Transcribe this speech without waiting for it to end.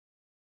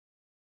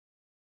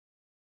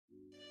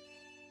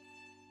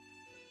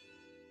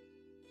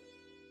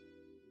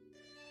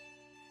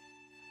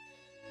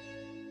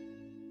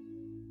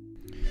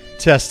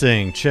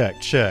Testing, check,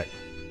 check.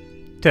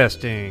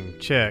 Testing,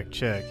 check,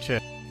 check,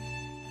 check.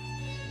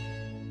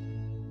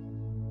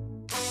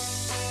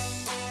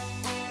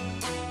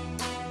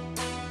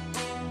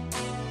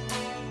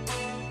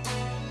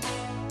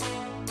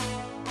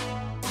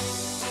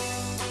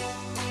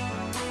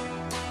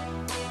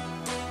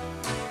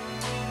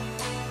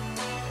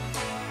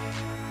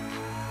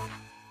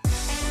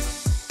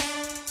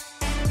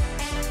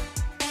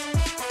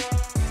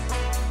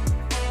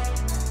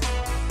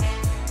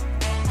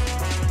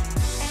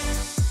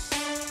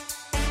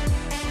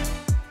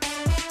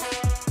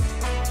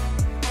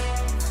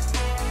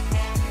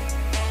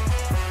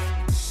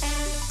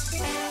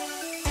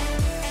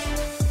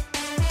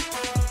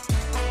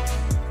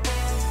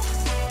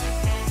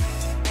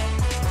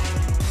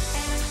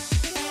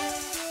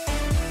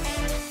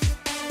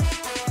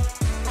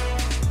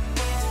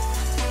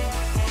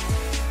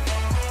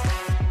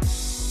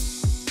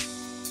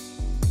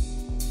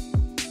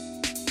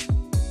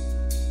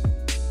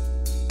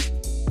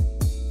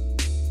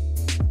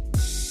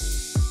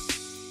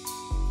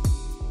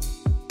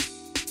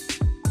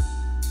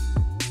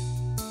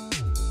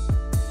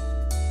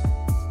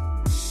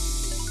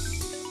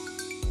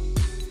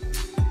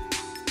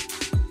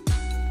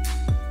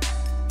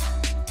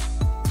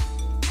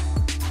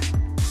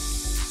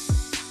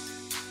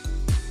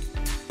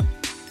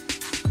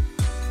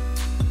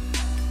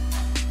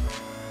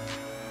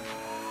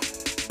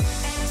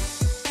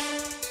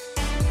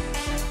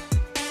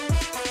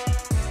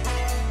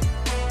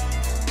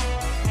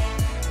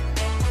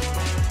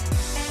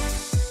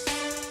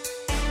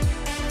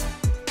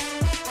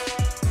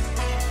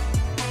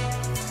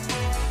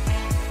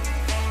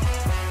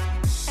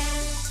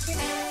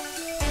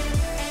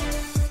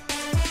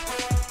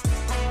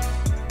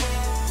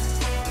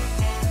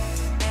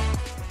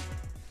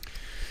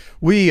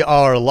 We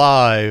are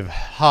live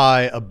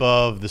high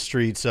above the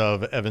streets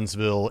of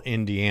Evansville,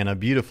 Indiana.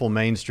 Beautiful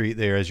Main Street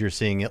there as you're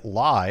seeing it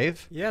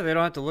live. Yeah, they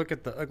don't have to look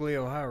at the ugly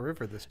Ohio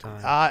River this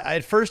time.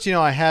 At first,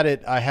 I had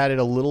it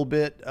a little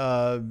bit,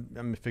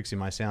 I'm fixing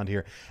my sound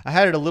here. I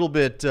had it a little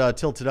bit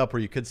tilted up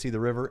where you could see the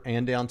river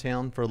and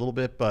downtown for a little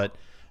bit, but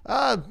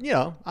I thought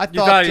you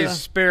thought you'd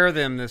spare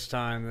them this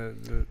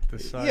time. The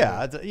side.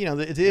 Yeah,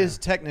 it is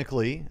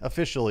technically,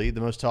 officially,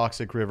 the most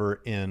toxic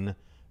river in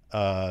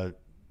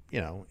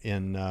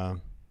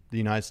the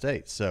United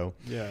States. So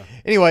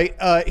anyway,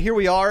 here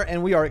we are,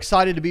 and we are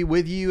excited to be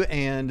with you.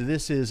 And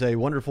this is a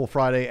wonderful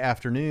Friday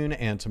afternoon.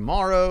 And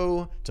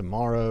tomorrow,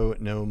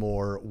 no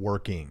more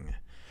working.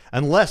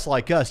 Unless,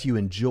 like us, you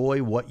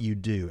enjoy what you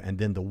do. And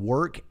then the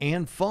work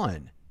and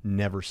fun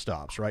never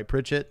stops. Right,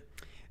 Pritchett?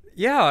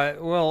 Yeah,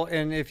 well,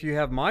 and if you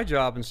have my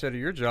job instead of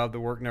your job, the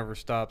work never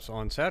stops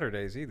on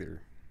Saturdays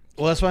either.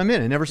 Well, that's what I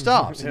meant. It never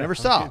stops. It never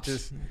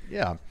stops.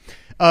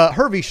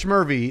 Hervey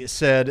Schmervey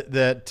said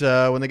that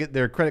when they get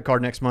their credit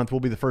card next month,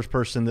 we'll be the first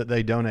person that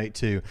they donate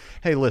to.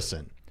 Hey,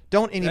 listen,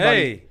 don't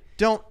anybody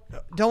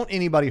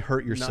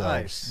hurt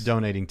yourselves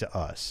donating to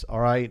us. All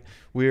right,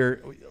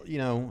 we're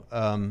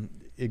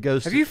it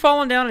goes. Have you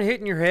fallen down and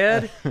hitting your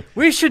head?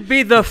 We should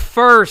be the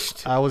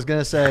first. I was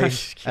gonna say,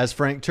 as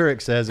Frank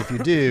Turek says, if you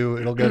do,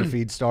 it'll go to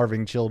feed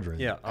starving children.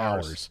 Yeah,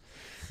 ours.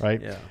 Right?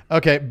 Yeah.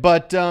 Okay,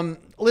 but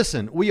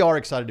listen, we are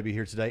excited to be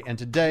here today. And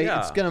today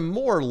it's going to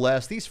more or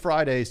less, these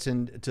Fridays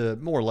tend to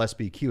more or less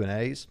be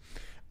Q&As.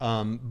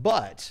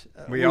 But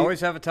we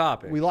always have a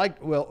topic.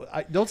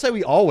 Don't say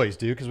we always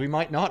do, because we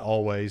might not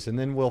always, and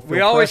then we'll feel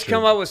We always pressured.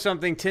 come up with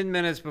something 10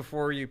 minutes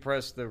before you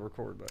press the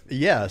record button.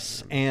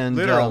 Yes. And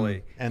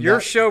literally. And your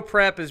show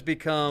prep has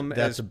become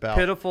as about,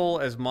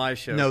 pitiful as my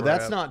show No, prep.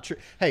 that's not true.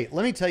 Hey,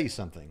 let me tell you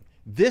something.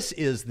 This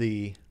is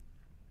the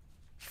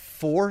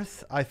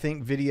fourth, I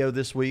think, video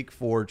this week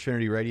for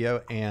Trinity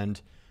Radio, and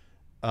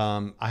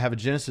I have a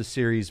Genesis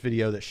series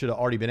video that should have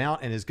already been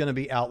out and is going to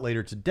be out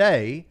later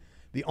today.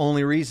 The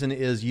only reason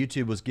is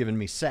YouTube was giving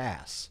me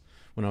sass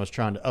when I was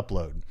trying to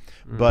upload.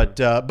 But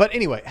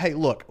anyway, hey,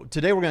 look,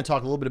 today we're going to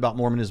talk a little bit about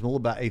Mormonism, a little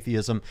about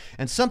atheism,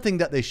 and something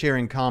that they share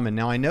in common.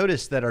 Now, I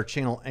noticed that our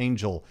channel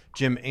angel,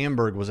 Jim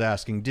Amberg, was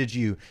asking, did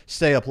you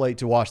stay up late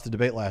to watch the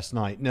debate last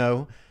night?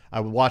 No. I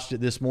watched it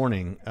this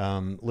morning,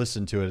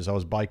 listened to it as I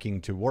was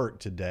biking to work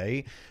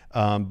today.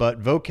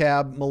 But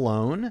Vocab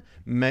Malone,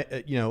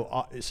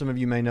 some of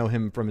you may know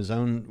him from his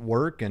own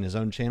work and his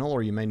own channel,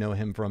 or you may know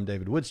him from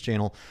David Wood's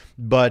channel.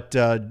 But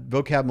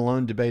Vocab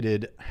Malone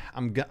debated,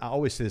 I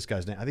always say this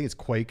guy's name, I think it's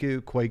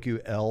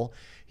Kwaku L.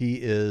 He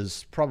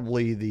is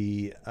probably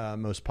the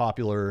most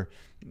popular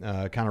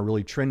kind of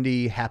really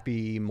trendy,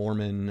 happy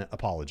Mormon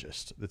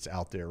apologist that's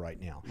out there right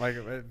now. Like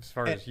as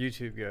far as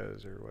YouTube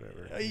goes or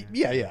whatever.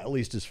 Yeah, at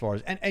least as far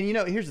as... And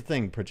here's the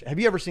thing, Pritchett. Have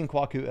you ever seen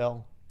Kwaku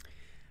L?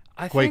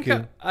 I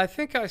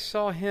think I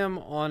saw him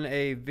on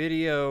a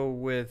video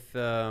with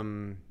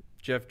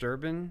Jeff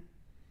Durbin.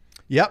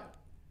 Yep.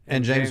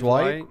 And James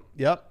White.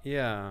 Yep.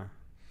 Yeah.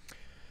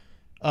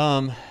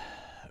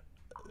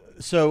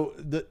 So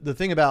the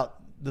thing about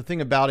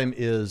him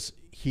is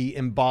he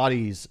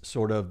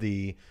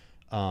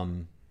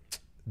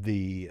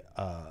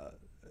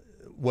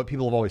what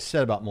people have always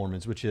said about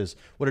Mormons, which is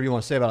whatever you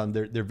want to say about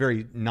them, they're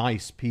very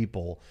nice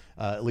people.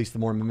 At least the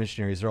Mormon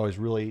missionaries, they're always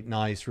really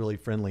nice, really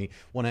friendly,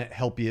 want to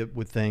help you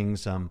with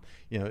things.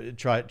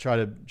 Try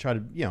to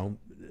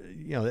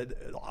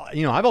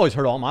I've always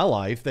heard all my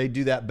life they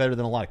do that better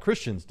than a lot of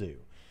Christians do,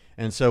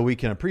 and so we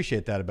can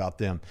appreciate that about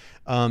them.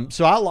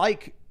 So I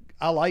like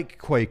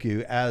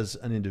Kwaku as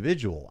an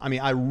individual. I mean,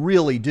 I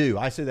really do.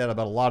 I say that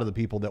about a lot of the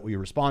people that we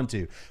respond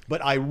to,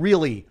 but I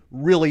really,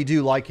 really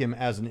do like him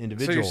as an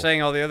individual. So you're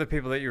saying all the other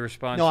people that you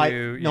respond to, I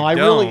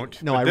really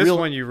do.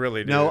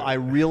 No, I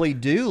really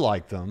do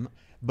like them.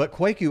 But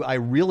Kwaku, I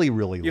really,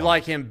 really like. You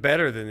like him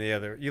better than the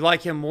other. You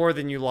like him more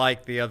than you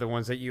like the other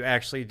ones that you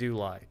actually do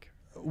like.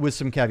 With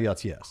some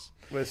caveats, yes.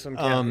 With some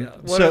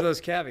caveats. What are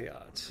those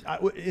caveats?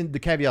 The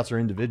caveats are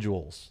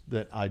individuals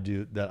that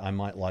I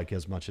might like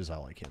as much as I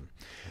like him.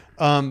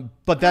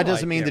 But that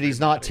doesn't mean that he's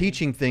not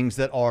teaching things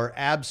that are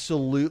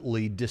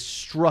absolutely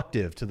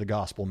destructive to the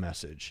gospel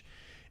message.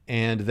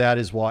 And that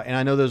is why, and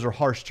I know those are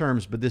harsh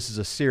terms, but this is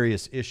a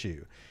serious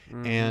issue.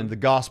 Mm-hmm. And the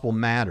gospel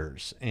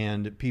matters,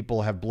 and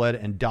people have bled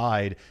and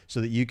died so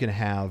that you can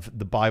have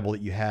the Bible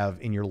that you have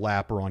in your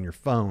lap or on your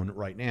phone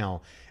right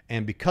now.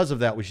 And because of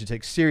that, we should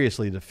take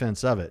seriously the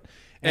defense of it.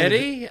 And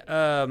Eddie,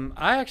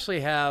 I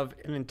actually have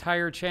an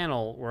entire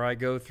channel where I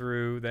go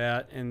through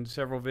that and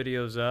several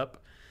videos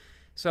up.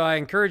 So I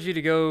encourage you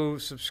to go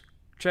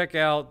check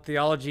out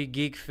Theology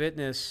Geek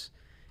Fitness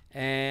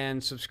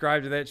and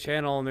subscribe to that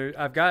channel. And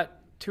I've got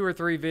 2 or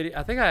 3 videos.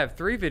 I think I have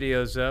 3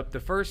 videos up. The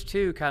first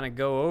 2 kind of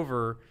go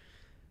over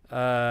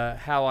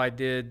how I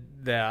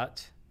did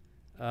that.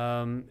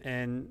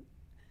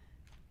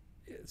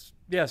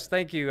 Yes,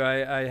 thank you.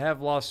 I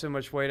have lost so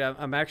much weight.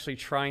 I'm actually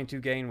trying to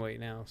gain weight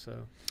now.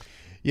 So.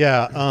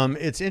 Yeah,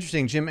 it's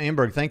interesting. Jim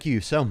Amberg, thank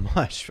you so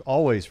much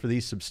always for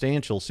these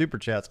substantial super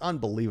chats.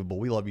 Unbelievable.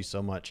 We love you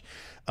so much.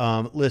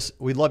 Listen,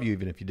 we love you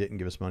even if you didn't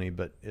give us money,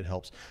 but it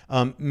helps.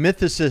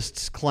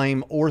 Mythicists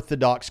claim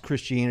Orthodox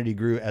Christianity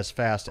grew as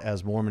fast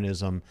as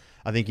Mormonism.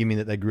 I think you mean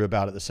that they grew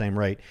about at the same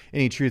rate.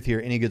 Any truth here?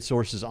 Any good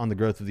sources on the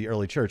growth of the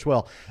early church?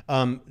 Well,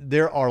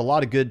 there are a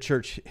lot of good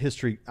church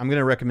history. I'm going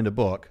to recommend a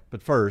book,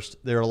 but first,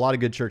 there are a lot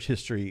of good church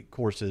history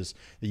courses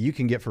that you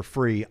can get for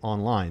free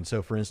online.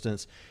 So, for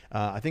instance,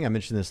 I think I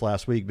mentioned this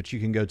last week, but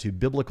you can go to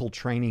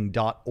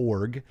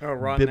biblicaltraining.org. Oh,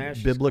 Ron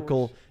Nash's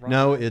course?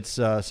 No, it's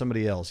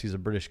somebody else. He's a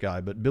British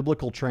guy, but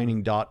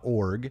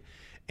biblicaltraining.org.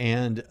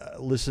 And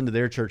listen to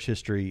their church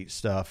history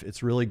stuff.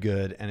 It's really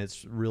good, and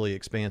it's really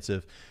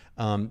expansive.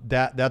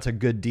 That's a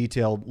good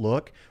detailed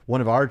look. One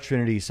of our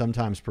Trinity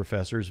sometimes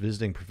professors,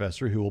 visiting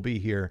professor, who will be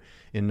here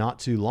in not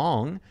too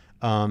long,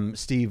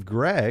 Steve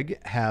Gregg,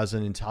 has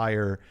an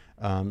entire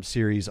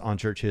series on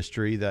church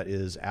history that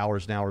is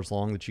hours and hours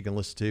long that you can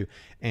listen to.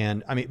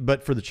 And I mean,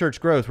 but for the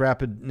church growth,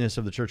 rapidness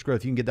of the church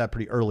growth, you can get that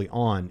pretty early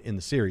on in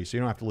the series. So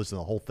you don't have to listen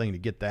to the whole thing to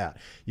get that.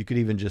 You could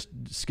even just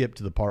skip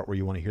to the part where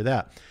you want to hear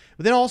that.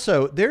 But then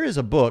also there is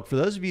a book for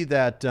those of you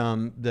that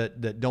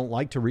that don't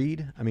like to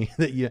read. I mean,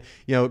 that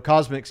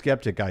Cosmic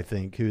Skeptic, I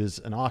think, who is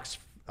an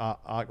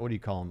what do you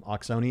call him?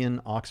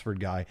 Oxford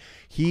guy.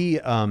 He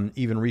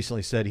even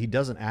recently said he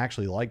doesn't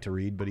actually like to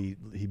read, but he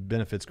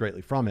benefits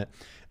greatly from it.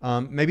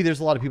 Maybe there's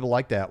a lot of people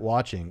like that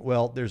watching.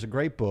 Well, there's a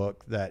great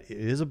book that it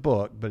is a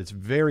book, but it's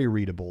very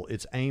readable.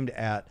 It's aimed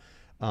at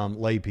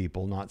lay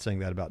people, not saying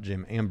that about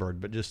Jim Amberg,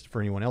 but just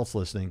for anyone else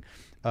listening,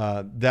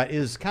 that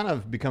is kind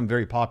of become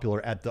very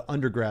popular at the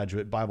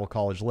undergraduate Bible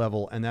college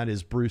level, and that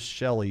is Bruce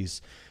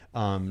Shelley's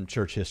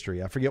church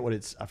history. I forget what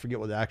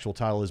the actual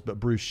title is, but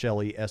Bruce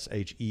Shelley,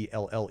 Shelley.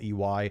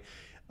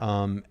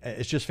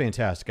 It's just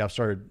fantastic. I've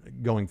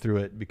started going through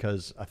it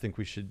because I think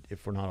we should,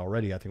 if we're not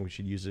already, I think we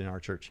should use it in our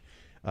church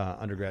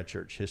undergrad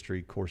church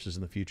history courses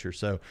in the future.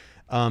 So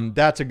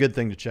that's a good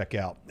thing to check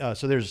out.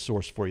 So there's a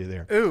source for you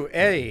there. Ooh,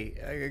 Eddie,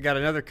 I got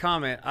another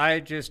comment.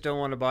 I just don't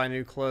want to buy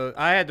new clothes.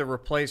 I had to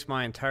replace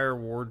my entire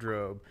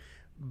wardrobe,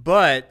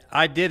 but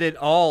I did it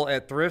all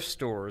at thrift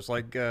stores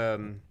like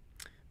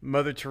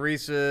Mother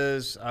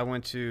Teresa's. I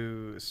went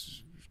to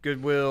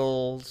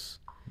Goodwill's,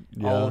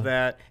 all of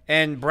that.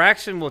 And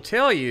Braxton will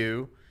tell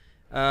you,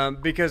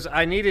 because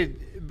I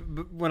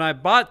needed, when I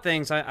bought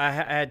things,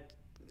 I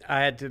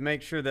had to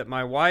make sure that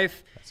my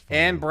wife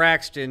and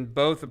Braxton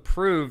both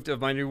approved of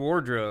my new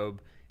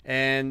wardrobe.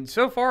 And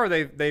so far,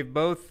 they've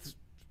both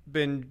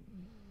been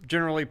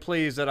generally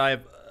pleased that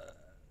I've,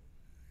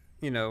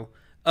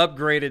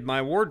 upgraded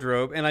my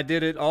wardrobe. And I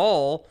did it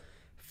all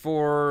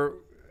for,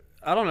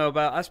 I don't know,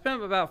 I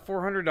spent about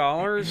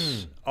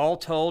 $400 all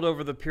told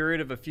over the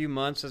period of a few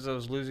months as I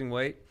was losing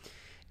weight.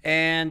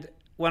 And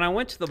when I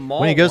went to the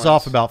mall, when he goes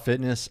off about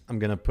fitness, I'm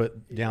going to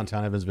put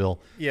downtown Evansville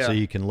so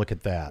you can look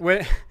at that.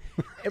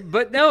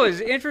 But no,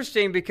 it's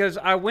interesting because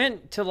I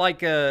went to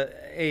like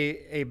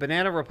a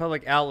Banana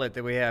Republic outlet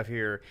that we have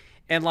here,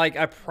 and like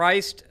I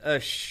priced a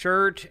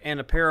shirt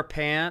and a pair of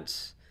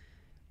pants,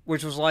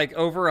 which was like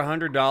over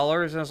 $100,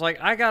 and I was like,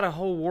 I got a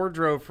whole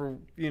wardrobe for,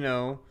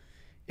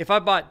 if I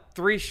bought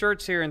 3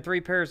 shirts here and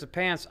 3 pairs of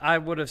pants, I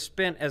would have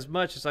spent as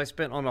much as I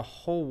spent on a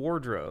whole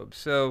wardrobe.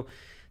 So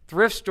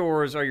thrift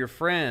stores are your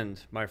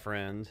friend, my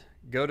friend.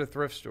 Go to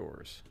thrift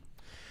stores.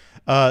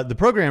 The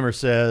programmer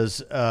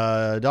says,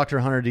 Dr.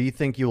 Hunter, do you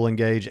think you will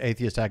engage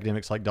atheist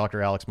academics like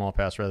Dr. Alex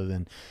Malpass rather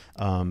than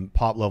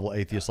pop-level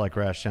atheists like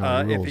Rash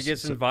Channel Rules? If he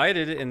gets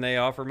invited and they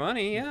offer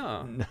money,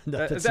 yeah.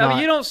 That's I mean,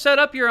 not- you don't set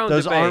up your own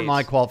Those debates. aren't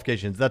my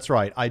qualifications. That's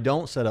right. I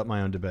don't set up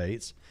my own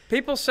debates.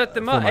 People set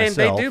them for up, and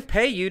they myself. do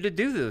pay you to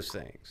do those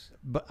things.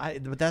 But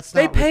that's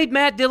They not... paid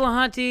Matt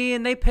Dillahunty,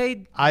 and they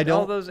paid I all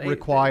don't those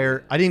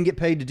require... I didn't get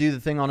paid to do the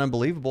thing on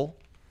Unbelievable.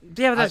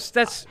 Yeah, but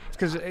that's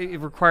because it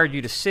required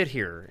you to sit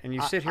here, and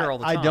you sit here all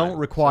the time. I don't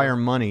require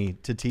money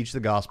to teach the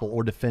gospel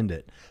or defend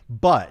it.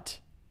 But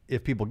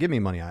if people give me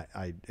money,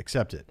 I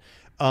accept it.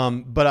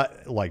 But I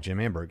like Jim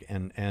Amberg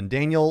and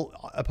Daniel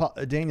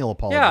apologized.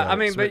 Yeah, I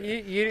mean, but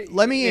you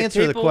let me if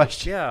answer the people-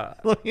 question. Yeah.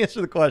 Let me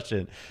answer the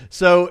question.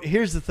 So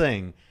here's the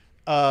thing.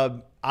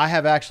 I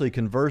have actually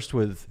conversed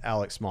with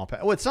Alex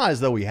Malpass. Well, it's not as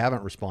though we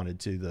haven't responded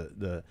to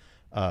the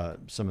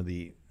some of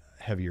the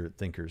heavier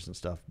thinkers and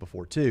stuff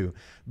before too.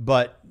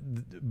 But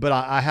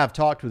I have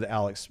talked with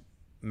Alex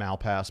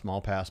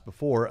Malpass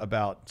before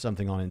about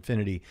something on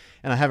infinity,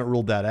 and I haven't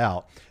ruled that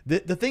out.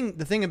 The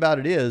thing about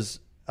it is,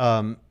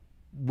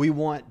 we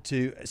want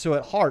to, so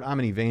at heart, I'm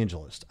an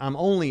evangelist. I'm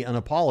only an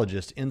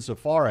apologist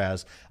insofar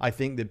as I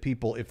think that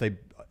people, if they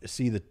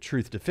see the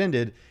truth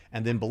defended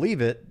and then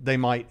believe it, they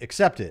might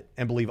accept it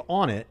and believe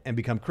on it and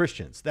become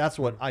Christians. That's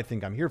what I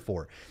think I'm here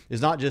for,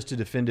 is not just to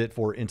defend it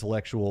for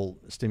intellectual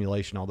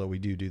stimulation, although we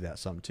do that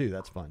some too.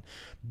 That's fun.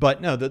 But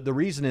no, the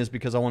reason is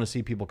because I want to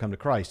see people come to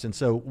Christ. And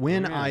so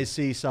when I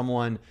see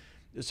someone,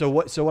 so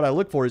what I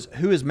look for is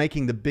who is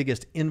making the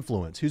biggest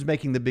influence, who's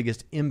making the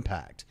biggest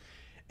impact.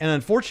 And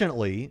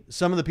unfortunately,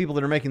 some of the people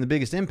that are making the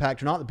biggest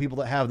impact are not the people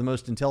that have the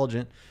most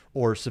intelligent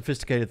or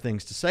sophisticated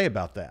things to say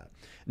about that.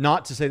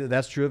 Not to say that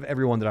that's true of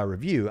everyone that I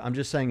review. I'm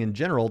just saying in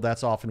general,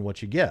 that's often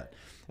what you get.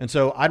 And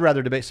so I'd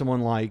rather debate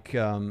someone like,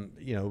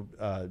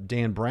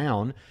 Dan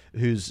Brown,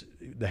 who's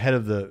the head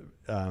of the,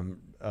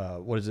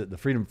 the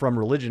Freedom From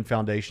Religion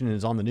Foundation, and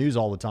is on the news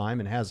all the time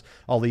and has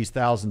all these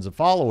thousands of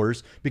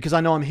followers, because I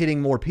know I'm hitting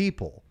more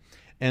people.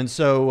 And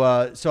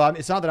so, it's not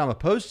that I'm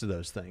opposed to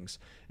those things.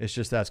 It's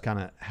just that's kind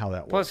of how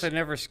that works. Plus, they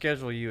never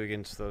schedule you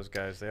against those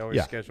guys. They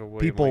always schedule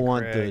William people and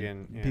want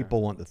Craig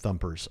people want the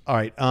thumpers. All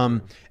right.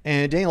 And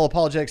Daniel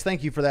Apologetics,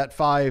 thank you for that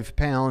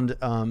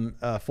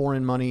 £5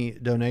 foreign money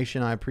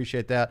donation. I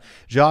appreciate that.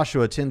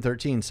 Joshua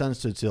 1013 Sun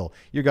Stood Still.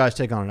 Your guys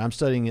take on it. I'm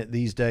studying it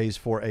these days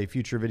for a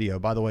future video.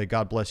 By the way,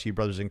 God bless you,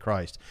 brothers in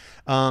Christ.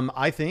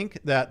 I think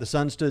that the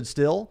sun stood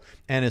still.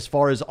 And as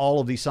far as all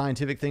of these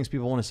scientific things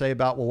people want to say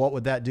about, well, what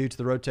would that do to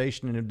the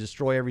rotation and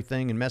destroy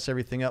everything and mess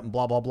everything up and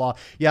blah, blah, blah.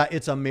 Yeah,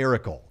 it's a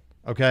miracle.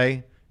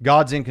 Okay.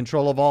 God's in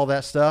control of all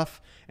that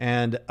stuff.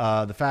 And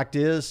the fact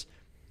is,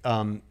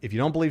 if you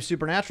don't believe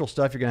supernatural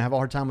stuff, you're going to have a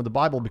hard time with the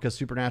Bible, because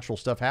supernatural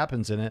stuff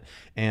happens in it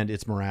and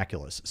it's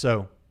miraculous.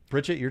 So,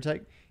 Pritchett, your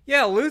take?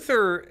 Yeah,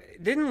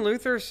 didn't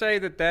Luther say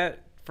that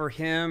for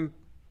him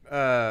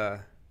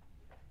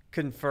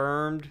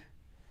confirmed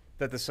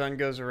that the sun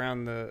goes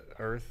around the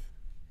earth?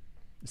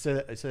 Say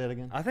that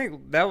again. I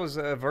think that was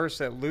a verse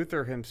that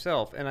Luther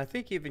himself, and I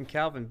think even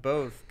Calvin,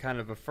 both kind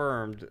of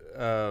affirmed,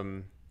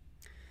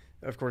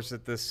 of course,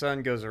 that the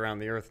sun goes around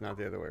the earth, not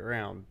the other way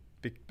around,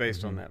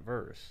 based on that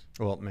verse.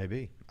 Well,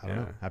 maybe. I don't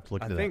know. I have to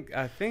look into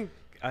that.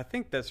 I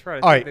think that's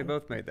right. All right. They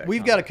both made that.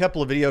 We've got a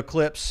couple of video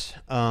clips.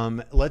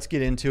 Let's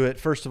get into it.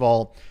 First of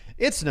all,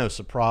 it's no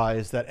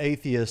surprise that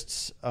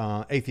atheist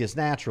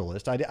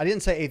naturalist. I didn't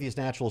say atheist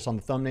naturalist on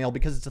the thumbnail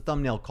because it's a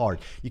thumbnail card.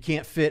 You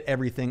can't fit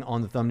everything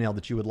on the thumbnail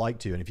that you would like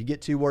to. And if you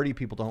get too wordy,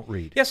 people don't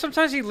read. Yeah,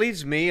 sometimes he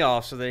leaves me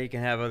off so that he can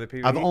have other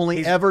people. I've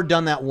only ever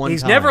done that one time.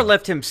 He's never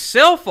left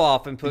himself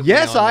off and put me on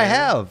Yes, I there.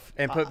 have.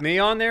 And put me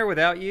on there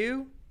without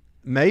you?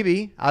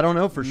 Maybe. I don't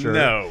know for sure.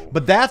 No.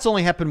 But that's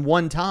only happened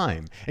one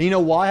time. And you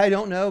know why I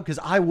don't know? Because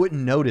I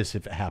wouldn't notice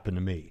if it happened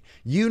to me.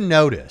 You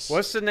notice.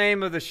 What's the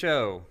name of the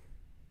show?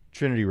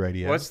 Trinity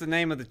Radio. What's the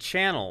name of the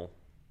channel?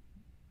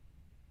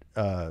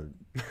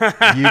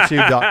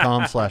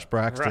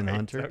 YouTube.com/Braxton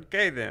Hunter.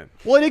 Okay, then.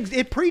 Well,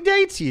 it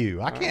predates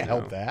you. I can't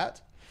help that.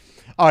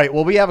 All right.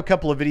 Well, we have a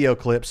couple of video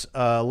clips.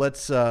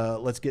 Let's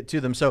get to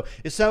them. So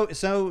it's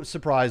so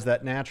surprised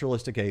that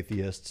naturalistic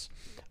atheists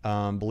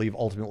believe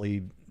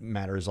ultimately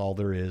matter is all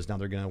there is. Now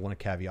they're going to want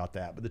to caveat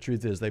that, but the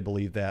truth is they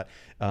believe that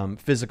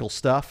physical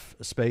stuff,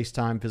 space,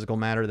 time, physical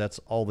matter, that's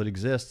all that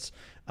exists.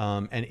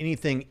 And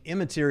anything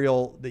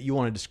immaterial that you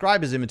want to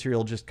describe as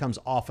immaterial just comes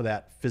off of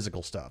that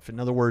physical stuff. In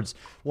other words,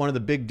 one of the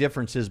big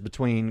differences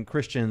between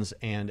Christians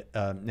and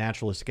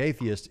naturalistic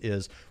atheists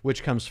is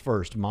which comes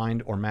first,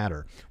 mind or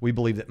matter. We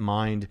believe that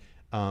mind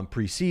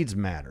precedes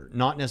matter,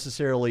 not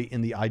necessarily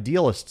in the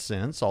idealist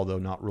sense, although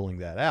not ruling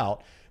that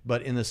out,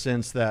 but in the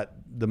sense that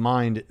the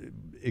mind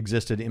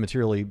existed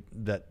immaterially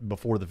that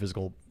before the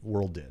physical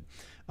world did.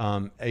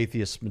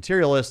 Atheist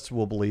materialists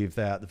will believe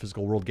that the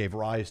physical world gave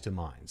rise to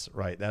minds,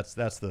 right? That's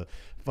the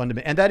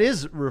fundamental, and that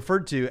is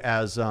referred to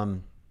as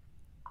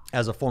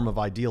as a form of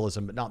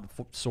idealism, but not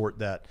the sort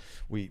that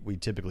we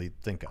typically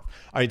think of. All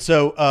right,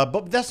 so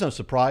but that's no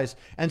surprise.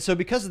 And so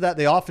because of that,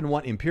 they often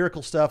want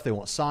empirical stuff. They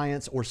want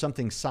science or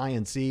something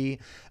science-y.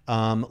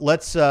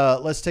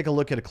 Let's take a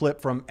look at a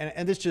clip from,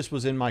 and this just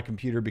was in my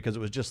computer because it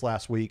was just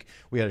last week.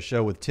 We had a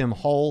show with Tim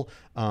Hull,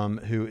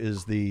 who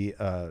is the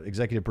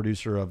executive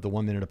producer of the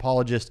 1 Minute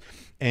Apologist,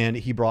 and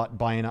he brought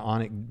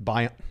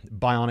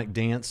bionic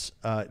dance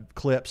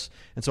clips.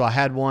 And so I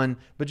had one,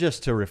 but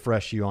just to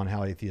refresh you on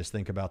how atheists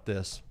think about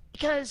this.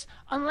 Because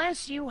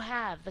unless you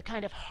have the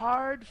kind of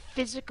hard,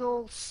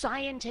 physical,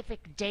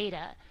 scientific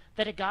data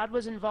that a God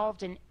was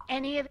involved in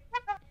any of it,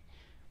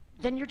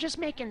 then you're just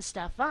making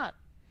stuff up.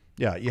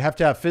 Yeah, you have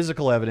to have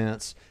physical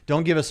evidence.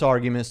 Don't give us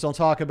arguments. Don't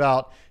talk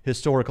about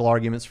historical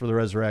arguments for the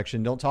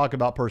resurrection. Don't talk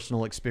about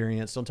personal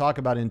experience. Don't talk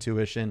about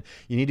intuition.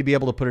 You need to be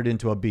able to put it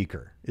into a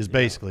beaker is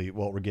basically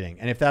what we're getting.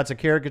 And if that's a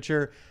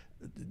caricature,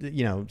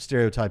 you know,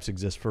 stereotypes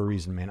exist for a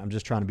reason, man. I'm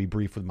just trying to be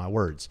brief with my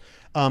words.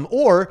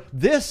 Or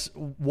this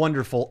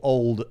wonderful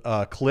old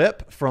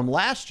clip from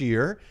last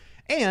year,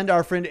 and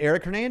our friend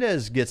Eric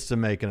Hernandez gets to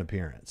make an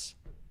appearance.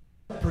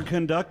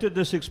 Conducted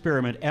this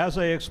experiment, as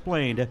I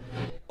explained,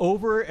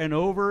 over and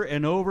over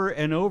and over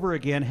and over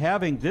again,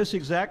 having this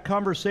exact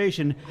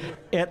conversation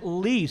at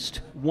least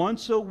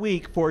once a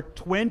week for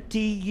 20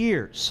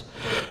 years.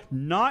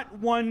 Not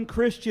one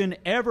Christian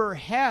ever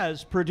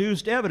has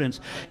produced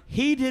evidence.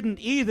 He didn't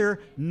either,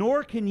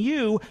 nor can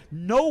you.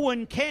 No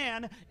one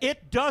can.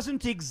 It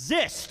doesn't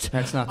exist.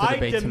 That's not the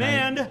debate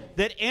demand tonight.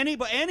 that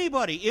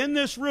anybody in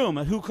this room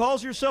who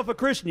calls yourself a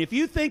Christian, if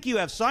you think you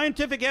have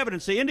scientific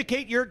evidence to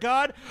indicate you're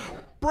God,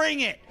 bring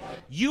it.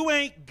 You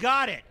ain't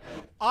got it.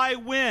 I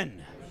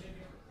win.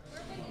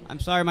 I'm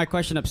sorry my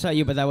question upset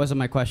you, but that wasn't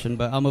my question,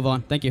 but I'll move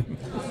on. Thank you.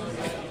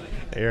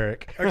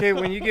 Eric. Okay,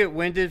 when you get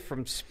winded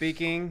from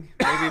speaking,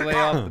 maybe lay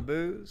off the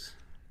booze.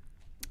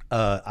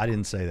 I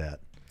didn't say that.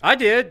 I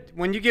did.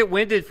 When you get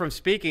winded from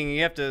speaking,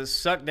 you have to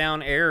suck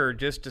down air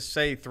just to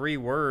say 3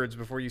 words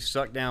before you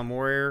suck down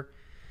more air.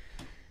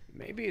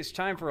 Maybe it's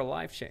time for a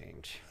life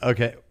change.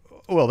 Okay.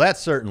 Well, that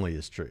certainly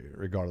is true,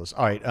 regardless.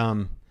 All right.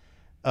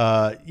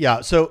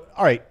 Yeah. So,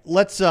 all right.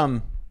 Let's.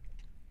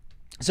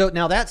 So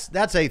now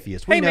that's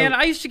atheist. Hey, man,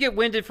 I used to get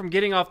winded from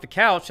getting off the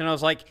couch, and I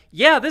was like,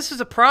 yeah, this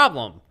is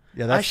yeah,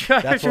 Yeah,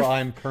 that's where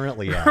I'm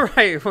currently at.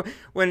 Right.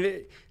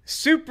 When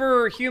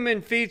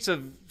superhuman feats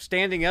of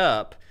standing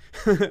up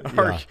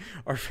are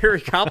very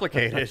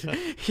complicated.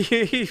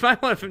 you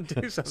might want to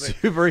do something.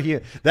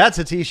 Superhuman. That's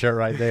a T-shirt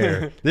right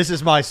there. This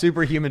is my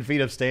superhuman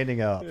feat of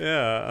standing up.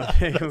 Yeah.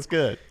 That's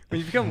good. When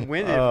you become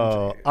winded.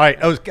 All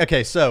right.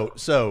 Okay.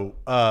 So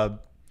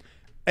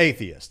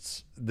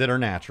atheists that are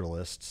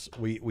naturalists,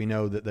 we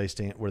know that they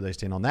stand where they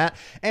stand on that,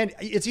 and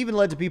it's even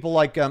led to people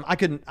like I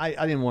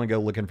didn't want to go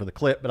looking for the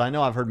clip, but I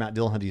know I've heard Matt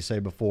Dillahunty say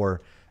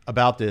before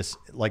about this.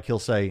 Like he'll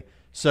say,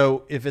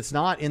 so if it's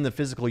not in the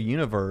physical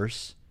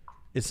universe,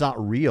 it's not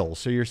real.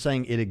 So you're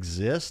saying it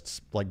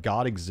exists, like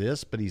God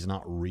exists, but he's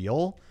not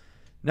real?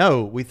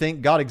 No, we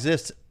think God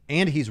exists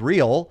and he's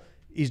real.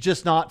 He's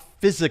just not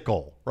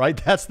physical, right?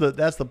 That's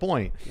the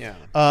point. Yeah.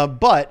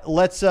 But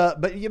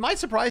it might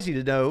surprise you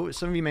to know,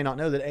 some of you may not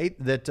know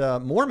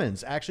that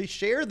Mormons actually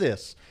share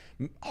this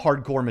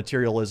hardcore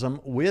materialism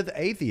with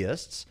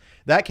atheists.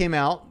 That came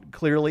out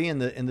clearly in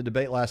the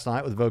debate last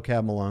night with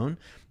Vocab Malone,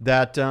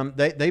 that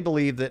they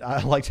believe that,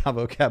 I liked how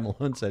Vocab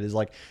Malone said, is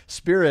like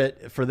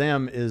spirit for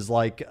them is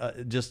like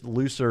just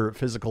looser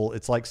physical.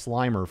 It's like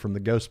Slimer from the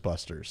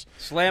Ghostbusters.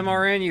 Slam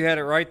RN, you had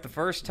it right the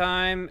first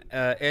time.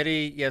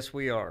 Eddie, yes,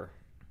 we are.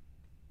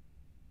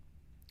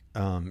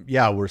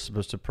 Yeah, we're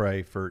supposed to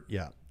pray for,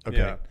 yeah.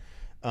 Okay.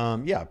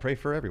 Yeah, pray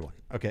for everyone.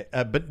 Okay.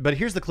 But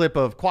here's the clip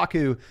of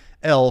Kwaku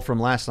L from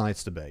last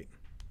night's debate.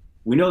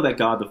 We know that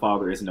God the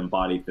Father is an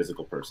embodied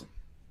physical person.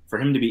 For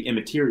him to be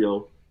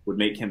immaterial would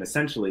make him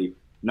essentially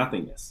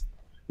nothingness.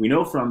 We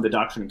know from the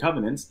Doctrine and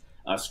Covenants,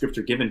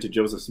 scripture given to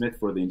Joseph Smith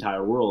for the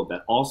entire world,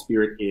 that all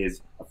spirit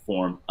is a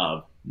form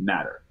of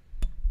matter.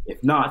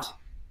 If not,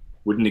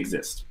 wouldn't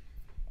exist.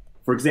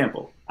 For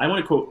example, I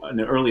want to quote an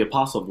early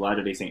apostle of the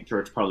Latter-day Saint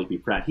Church, Parley P.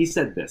 Pratt. He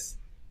said this: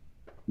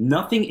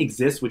 "Nothing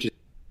exists which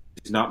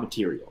is not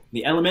material.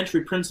 The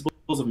elementary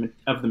principles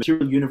of the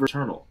material universe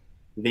are eternal.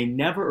 They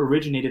never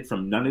originated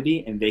from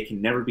nullity, and they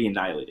can never be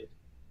annihilated.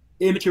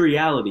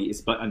 Immateriality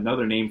is but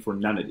another name for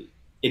nullity.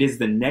 It is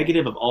the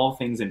negative of all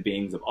things and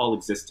beings, of all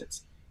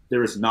existence.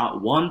 There is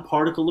not one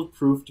particle of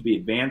proof to be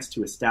advanced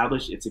to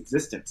establish its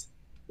existence.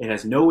 It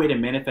has no way to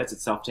manifest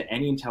itself to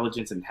any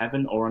intelligence in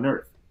heaven or on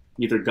earth.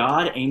 Neither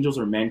God, angels,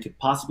 or men could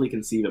possibly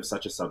conceive of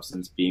such a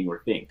substance, being, or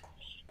thing.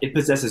 It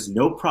possesses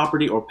no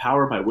property or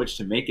power by which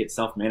to make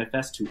itself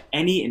manifest to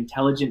any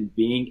intelligent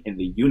being in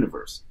the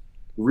universe.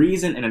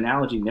 Reason and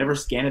analogy never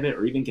scan of it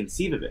or even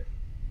conceive of it.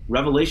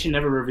 Revelation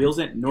never reveals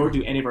it, nor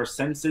do any of our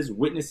senses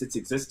witness its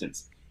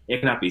existence. It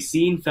cannot be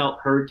seen, felt,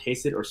 heard,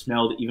 tasted, or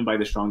smelled even by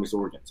the strongest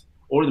organs,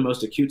 or the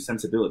most acute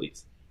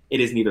sensibilities. It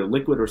is neither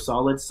liquid or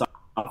solid, soft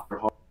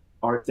or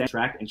hard,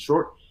 abstract. In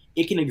short,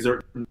 it can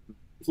exert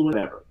influence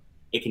ever.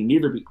 It can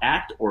neither be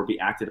act or be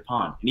acted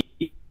upon. And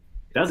if it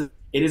doesn't,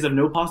 it is of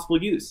no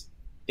possible use.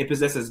 It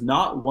possesses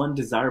not one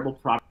desirable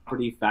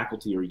property,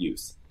 faculty, or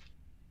use.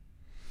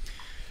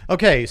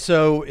 Okay,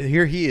 so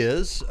here he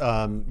is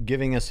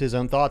giving us his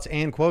own thoughts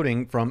and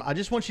quoting from, I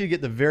just want you to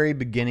get the very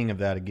beginning of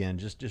that again,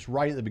 just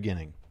right at the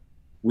beginning.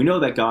 We know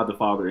that God the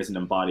Father is an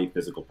embodied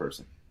physical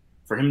person.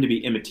 For him to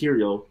be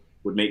immaterial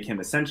would make him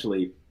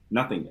essentially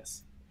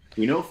nothingness.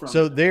 We know from...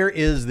 So there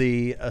is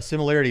the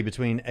similarity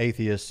between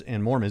atheists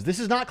and Mormons. This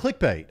is not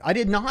clickbait. I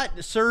did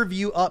not serve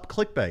you up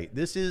clickbait.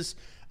 This is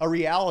a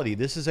reality.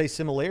 This is a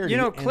similarity. You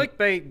know,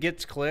 clickbait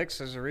gets clicks.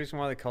 There's a reason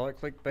why they call it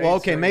clickbait. Well,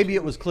 okay, So maybe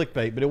it was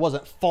clickbait, but it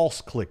wasn't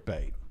false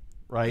clickbait,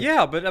 right?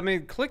 Yeah, but I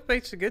mean,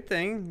 clickbait's a good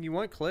thing. You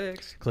want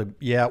clicks.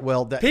 Yeah,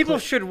 well, that People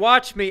should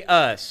watch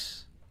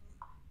us.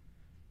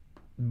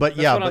 But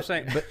That's yeah, what I'm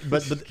saying.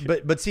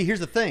 but see, here's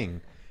the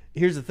thing.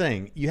 Here's the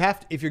thing. You have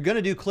to, if you're going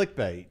to do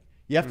clickbait,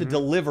 you have to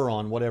deliver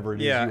on whatever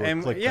it is you are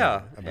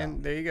clickbait about.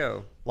 And there you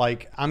go.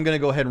 Like, I'm going to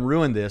go ahead and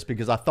ruin this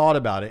because I thought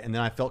about it and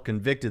then I felt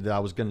convicted that I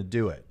was going to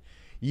do it.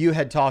 You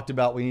had talked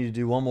about we need to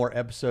do one more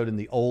episode in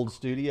the old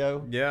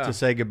studio to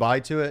say goodbye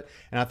to it.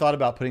 And I thought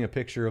about putting a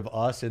picture of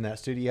us in that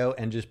studio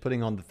and just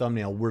putting on the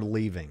thumbnail, "We're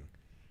leaving."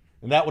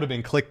 And that would have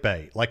been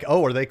clickbait. Like,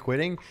 oh, are they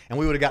quitting? And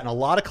we would have gotten a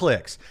lot of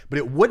clicks. But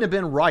it wouldn't have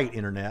been right,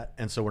 internet.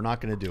 And so we're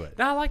not going to do it.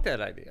 No, I like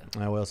that idea.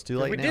 Oh, well, it's too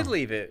late We now. did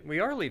leave it. We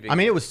are leaving. I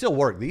mean, it would still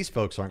work. These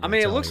folks aren't I going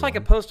mean, to it tell looks like a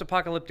anyone.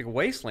 post-apocalyptic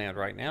wasteland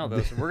right now,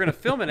 though. So we're going to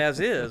film it as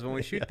is when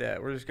we shoot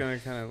that. We're just going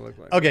to kind of look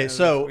like... Okay,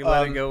 so, we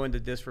let it go into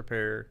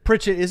disrepair.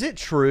 Pritchett, is it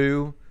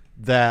true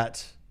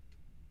that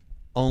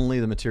only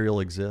the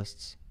material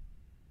exists?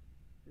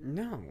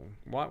 No.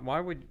 Why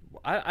would...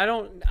 I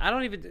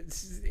don't even...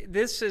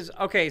 This is...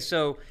 Okay,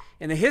 so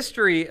in the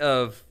history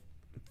of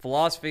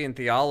philosophy and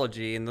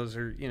theology, and those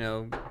are, you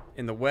know,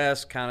 in the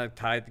West kind of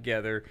tied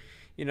together,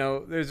 you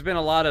know, there's been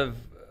a lot of,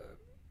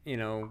 you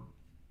know,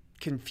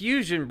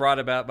 confusion brought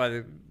about by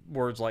the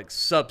words like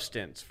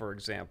substance, for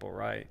example,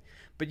 right?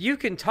 But you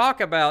can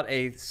talk about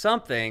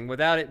something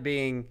without it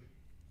being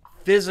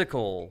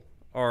physical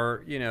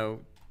or, you know,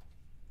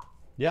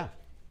 Yeah.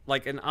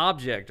 like an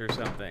object or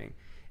something.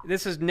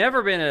 This has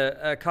never been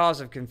a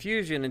cause of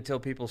confusion until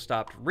people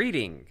stopped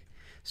reading.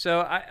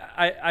 So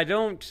I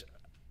don't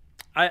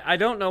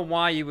know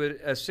why you would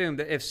assume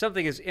that if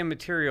something is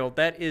immaterial,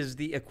 that is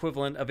the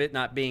equivalent of it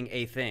not being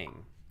a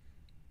thing.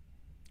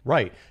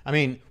 Right. I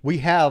mean,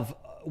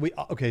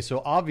 okay,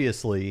 so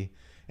obviously,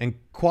 and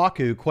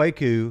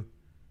Kwaku,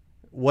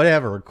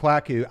 whatever,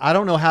 Kwaku, I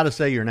don't know how to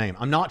say your name.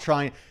 I'm not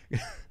trying.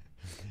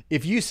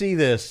 If you see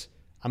this,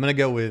 I'm going to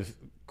go with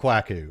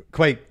Kwaku.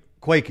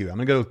 Kwaku. I'm going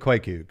to go with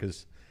Kwaku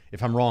because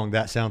if I'm wrong,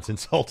 that sounds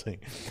insulting.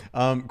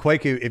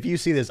 Kwaku, if you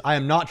see this, I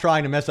am not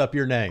trying to mess up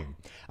your name.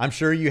 I'm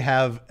sure you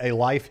have a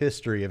life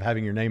history of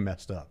having your name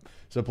messed up.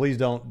 So please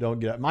don't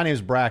get up. My name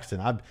is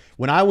Braxton.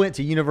 When I went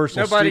to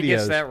Universal Nobody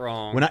Studios, gets that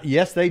wrong.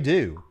 Yes, they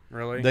do.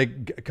 Really? They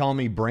call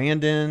me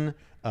Brandon,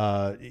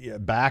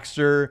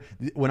 Baxter.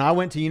 When I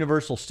went to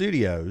Universal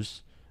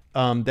Studios,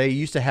 they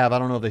used to have, I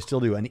don't know if they still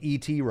do, an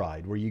ET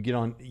ride where you get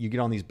on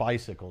these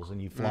bicycles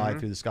and you fly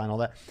through the sky and all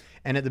that.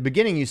 And at the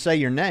beginning, you say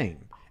your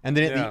name. And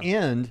then at the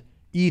end,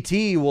 ET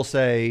will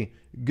say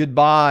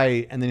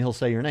goodbye, and then he'll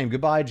say your name.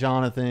 Goodbye,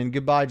 Jonathan.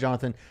 Goodbye,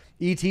 Jonathan.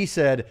 ET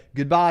said,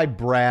 goodbye,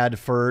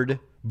 Bradford.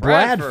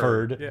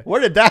 Bradford? Yeah.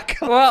 Where did that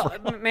come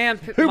from? Well, man,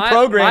 Who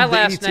programmed my the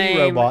last ET name,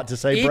 robot to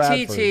say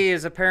Bradford? ETT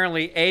is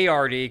apparently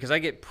ARD because I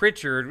get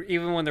Pritchard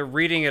even when they're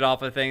reading it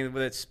off a thing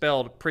that's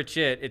spelled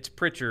Pritchett. It's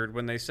Pritchard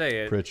when they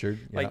say it. Pritchard.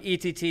 Like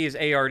ETT is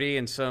ARD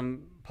in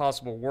some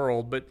possible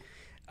world. But,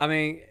 I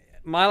mean,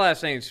 my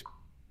last name's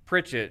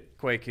Pritchett,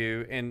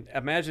 Kwaku, and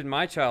imagine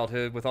my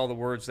childhood with all the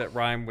words that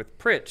rhyme with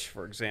Pritch,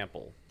 for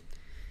example.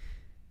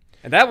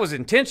 And that was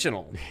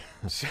intentional.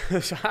 So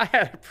I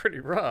had it pretty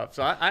rough.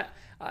 So I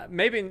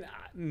maybe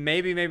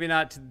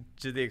not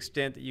to the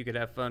extent that you could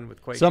have fun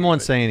with Kwaku.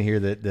 Someone's saying here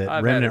that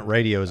Remnant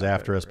Radio is I've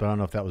after had us, it but I don't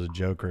know if that was a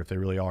joke or if they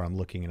really are. I'm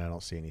looking and I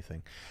don't see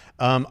anything.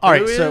 All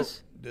right, so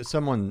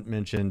someone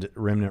mentioned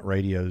Remnant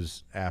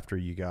Radio's after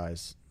you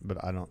guys,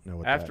 but I don't know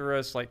what after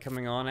us, like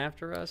coming on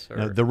after us? Or?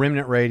 No, the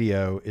Remnant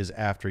Radio is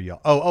after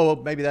y'all. Oh,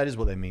 maybe that is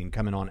what they mean,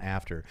 coming on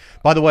after.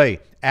 By the way,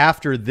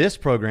 after this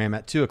program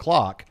at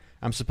 2:00,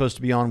 I'm supposed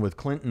to be on with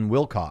Clinton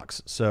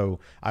Wilcox. So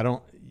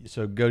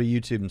So go to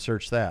YouTube and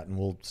search that, and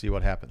we'll see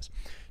what happens.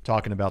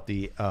 Talking about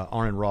the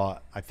Aaron Ra,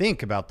 I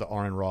think about the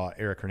Aaron Ra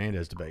Eric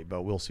Hernandez debate,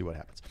 but we'll see what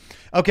happens.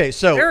 Okay,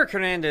 so Eric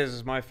Hernandez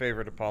is my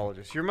favorite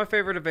apologist. You're my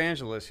favorite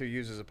evangelist who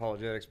uses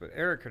apologetics, but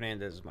Eric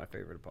Hernandez is my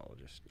favorite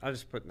apologist. I'm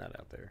just putting that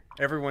out there.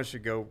 Everyone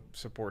should go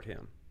support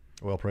him.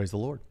 Well, praise the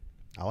Lord.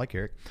 I like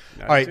Eric.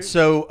 I All right, do.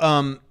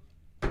 so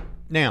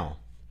now,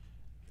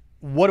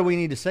 what do we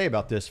need to say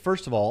about this?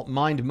 First of all,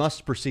 mind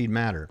must precede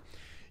matter.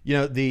 You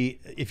know,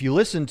 if you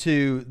listen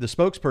to the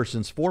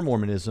spokespersons for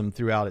Mormonism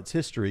throughout its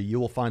history, you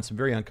will find some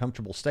very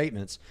uncomfortable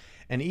statements.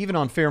 And even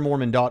on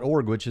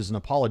fairmormon.org, which is an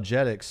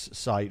apologetics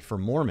site for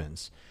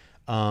Mormons,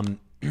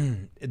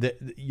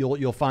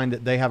 you'll find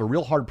that they have a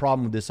real hard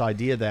problem with this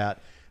idea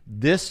that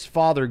this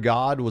Father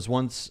God was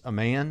once a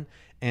man,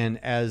 and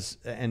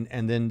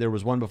then there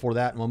was one before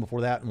that, and one before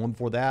that, and one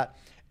before that.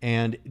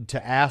 And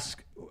to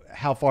ask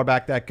how far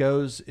back that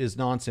goes is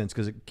nonsense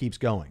because it keeps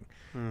going.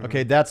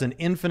 Okay, that's an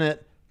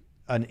infinite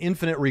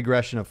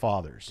regression of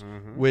fathers,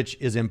 which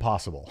is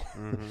impossible.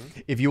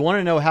 If you want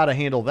to know how to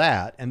handle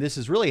that, and this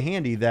is really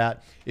handy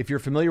that if you're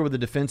familiar with the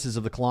defenses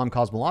of the Kalam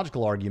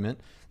cosmological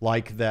argument,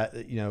 like that,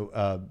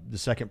 the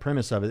second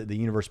premise of it, the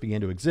universe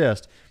began to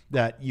exist,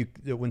 that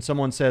when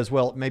someone says,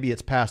 well, maybe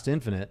it's past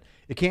infinite,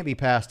 it can't be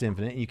past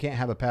infinite. You can't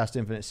have a past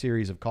infinite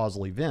series of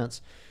causal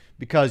events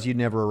because you'd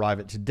never arrive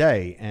at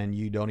today, and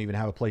you don't even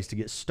have a place to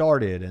get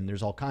started, and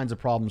there's all kinds of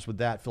problems with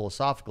that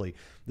philosophically.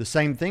 The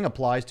same thing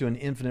applies to an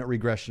infinite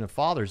regression of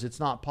fathers. It's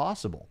not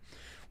possible.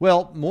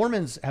 Well,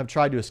 Mormons have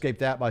tried to escape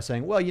that by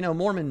saying, well,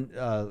 Mormon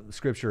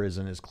scripture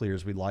isn't as clear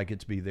as we'd like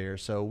it to be there,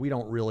 so we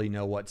don't really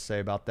know what to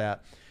say about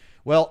that.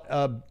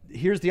 Well,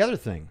 here's the other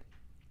thing.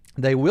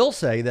 They will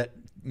say that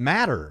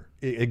matter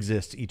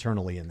exists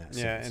eternally in that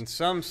sense. Yeah, in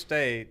some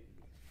state,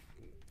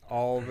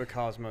 all the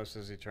cosmos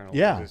is eternally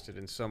existed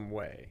in some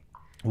way.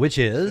 Which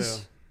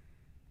is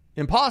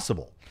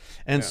impossible.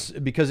 And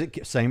because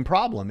same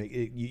problem.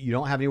 You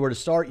don't have anywhere to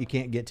start. You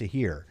can't get to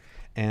here.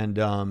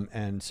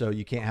 And so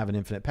you can't have an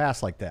infinite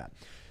past like that.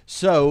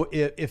 So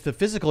if the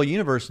physical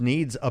universe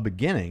needs a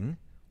beginning,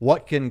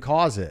 what can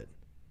cause it?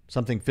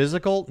 Something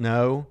physical?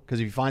 No, because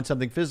if you find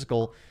something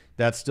physical,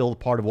 that's still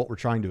part of what we're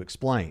trying to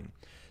explain.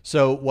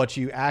 So what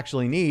you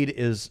actually need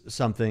is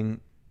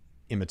something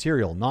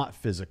immaterial, not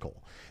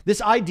physical. This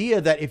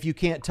idea that if you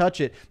can't touch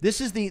it,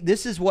 this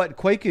is what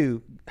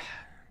Kwaku,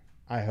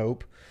 I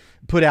hope,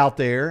 put out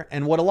there,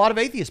 and what a lot of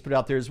atheists put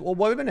out there is, well,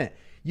 wait a minute,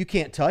 you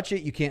can't touch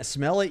it, you can't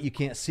smell it, you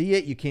can't see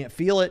it, you can't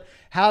feel it.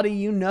 How do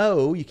you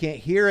know? You can't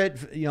hear it,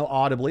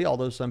 audibly,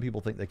 although some people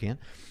think they can.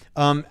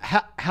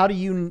 How do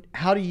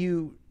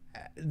you?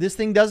 This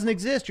thing doesn't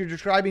exist. You're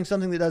describing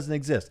something that doesn't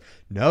exist.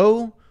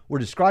 No, we're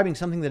describing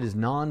something that is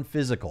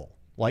non-physical,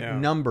 like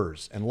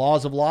numbers and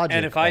laws of logic.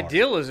 And if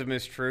idealism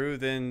is true,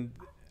 then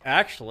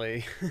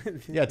actually,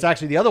 it's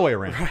actually the other way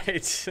around.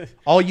 Right.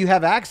 All you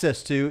have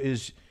access to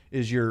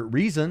is your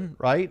reason,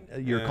 right?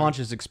 Your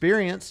conscious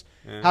experience.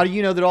 Yeah. How do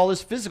you know that all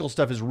this physical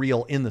stuff is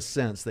real in the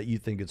sense that you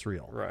think it's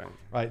real? Right.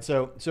 Right.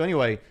 So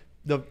anyway,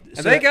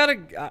 they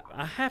gotta.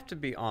 I have to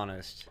be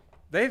honest.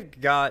 They've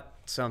got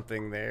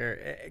something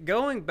there.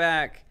 Going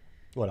back.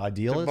 What,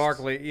 idealists? To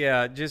Berkeley,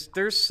 just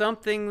there's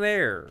something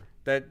there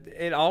that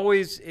it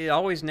always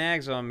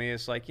nags on me.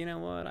 It's like,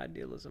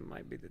 idealism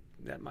might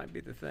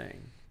be the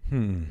thing.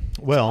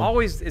 Well,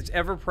 it's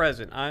ever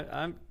present.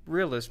 I'm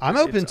realist. I'm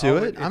open to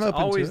it. I'm open to it. It's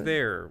always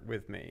there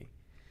with me.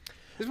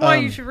 This is why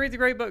you should read the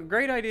great book.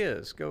 Great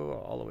ideas go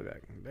all the way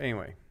back.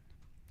 Anyway.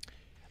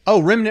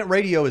 Oh, Remnant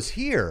Radio is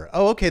here.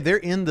 Oh, okay. They're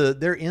in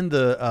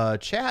the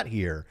chat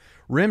here.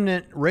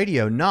 Remnant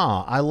Radio.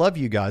 Nah, I love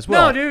you guys.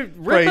 Well, no, dude,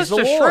 rip us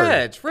to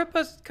shreds. Rip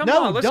us. Come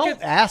on. No, don't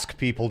ask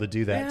people to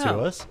do that to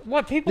us.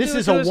 What people? This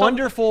is a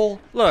wonderful,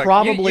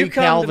 probably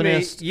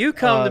Calvinist. You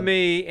come to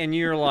me and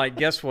you're like,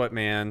 guess what,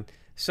 man?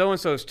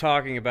 So-and-so's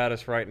talking about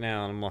us right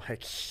now. And I'm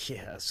like,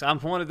 yes. I'm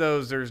one of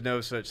those there's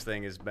no such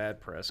thing as bad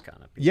press kind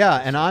of people. Yeah,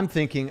 and I'm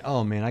thinking,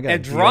 oh, man, I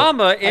got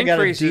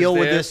to deal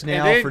with this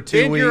now for 2 weeks.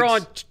 Then you're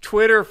on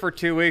Twitter for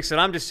 2 weeks,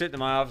 and I'm just sitting in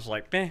my office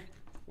like,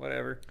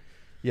 whatever.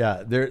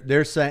 Yeah,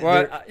 they're saying.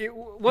 What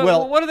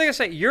are they gonna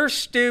say? You're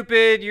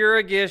stupid. You're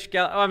a gish.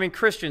 I mean,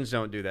 Christians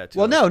don't do that.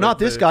 Well, no, not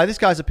this guy. This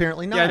guy's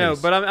apparently nice. Yeah, I know,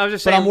 but I'm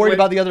just saying. But I'm worried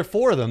about the other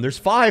 4 of them. There's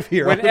 5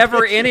 here.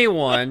 Whenever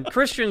anyone,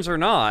 Christians or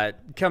not,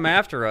 come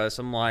after us,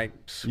 I'm like,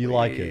 you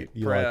like it.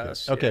 You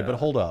press, like it. Okay, but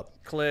hold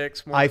up.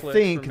 Clicks. More I clicks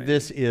think for me.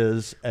 this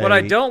is. What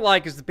I don't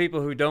like is the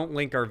people who don't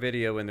link our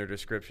video in their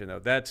description, though.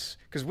 That's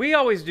because we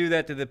always do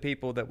that to the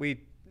people that we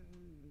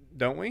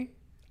don't we.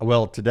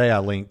 Well, today I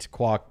linked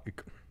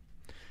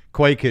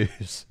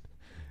Kwaku's.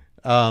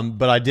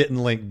 But I didn't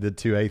link the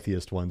 2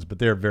 atheist ones, but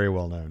they're very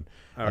well known.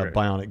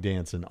 Bionic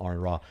Dance and Arn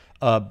Ra.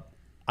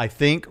 I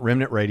think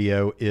Remnant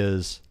Radio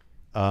is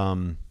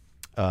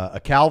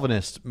a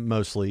Calvinist,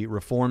 mostly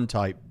Reformed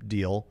type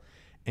deal,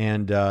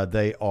 and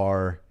they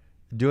are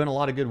doing a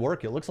lot of good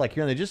work. It looks like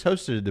here, and they just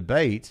hosted a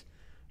debate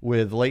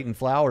with Leighton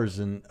Flowers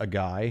and a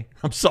guy.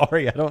 I'm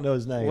sorry, I don't know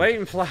his name.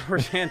 Leighton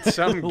Flowers and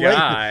some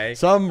guy,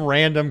 some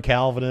random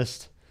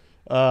Calvinist.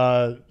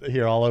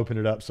 Here, I'll open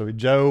it up. So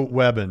Joe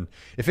Webbin,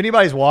 if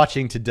anybody's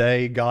watching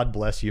today, God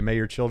bless you. May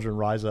your children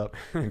rise up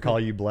and call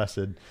you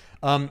blessed.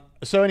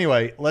 So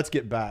anyway, let's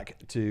get back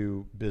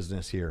to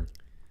business here.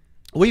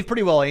 We've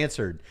pretty well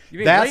answered. You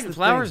mean Leighton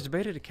Flowers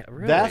debated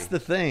really? That's the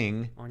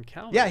thing. On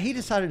Calvinism. Yeah, he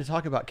decided to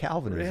talk about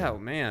Calvinism. Yeah,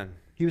 man.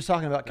 He was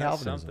talking about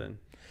That's Calvinism. Something.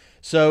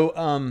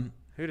 So,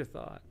 who'd have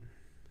thought?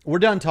 We're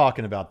done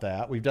talking about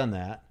that. We've done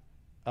that.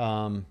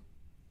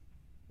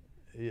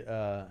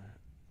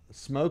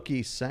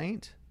 Smoky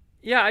Saint?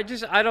 Yeah,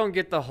 I don't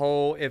get the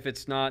whole if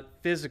it's not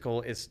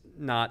physical, it's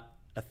not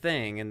a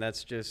thing, and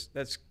that's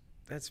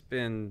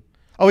been.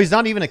 Oh, he's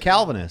not even a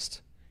Calvinist.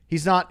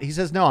 He's not. He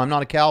says no, I'm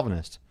not a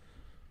Calvinist.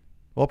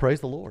 Well, praise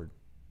the Lord.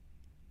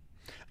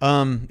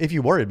 If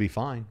you were, it'd be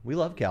fine. We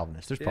love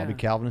Calvinists. There's probably Yeah.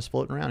 Calvinists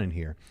floating around in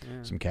here.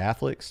 Some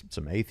Catholics,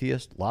 some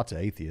atheists, lots of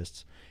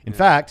atheists. In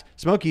fact,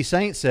 Smokey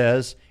Saint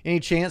says, any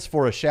chance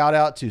for a shout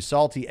out to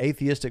salty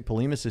atheistic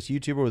polemicist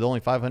YouTuber with only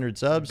 500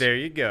 subs? There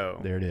you go.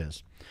 There it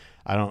is.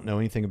 I don't know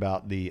anything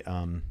about the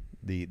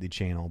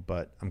channel,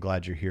 but I'm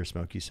glad you're here,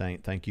 Smokey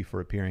Saint. Thank you for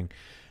appearing.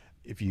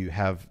 If you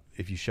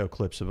show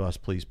clips of us,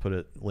 please put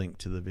a link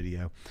to the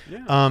video.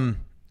 Yeah.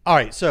 All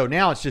right, so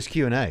now it's just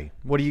Q&A.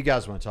 What do you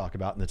guys want to talk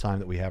about in the time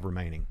that we have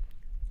remaining?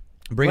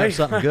 Bring up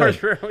something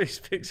good. Really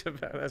speaks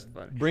about that's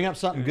funny. Bring up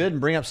something good and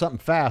bring up something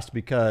fast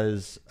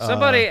because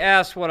Somebody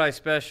asked what I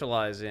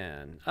specialize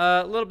in.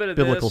 A little bit of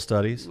Biblical this,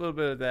 studies. a little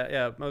bit of that.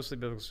 Yeah, mostly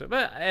biblical studies,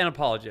 but and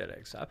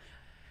apologetics.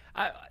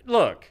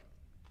 Look,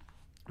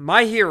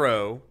 my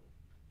hero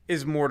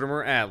is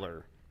Mortimer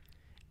Adler,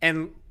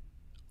 and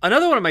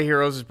another one of my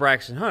heroes is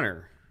Braxton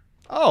Hunter.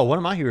 Oh, one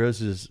of my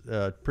heroes is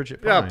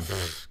Pritchett Yeah, Pine.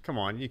 come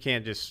on. You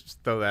can't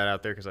just throw that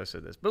out there because I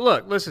said this. But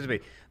look, listen to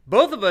me.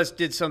 Both of us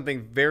did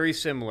something very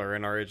similar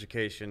in our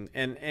education,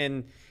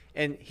 and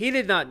he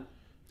did not.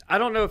 I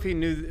don't know if he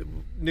knew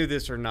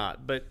this or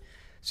not, but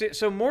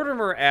so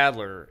Mortimer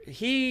Adler,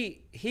 he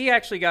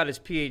actually got his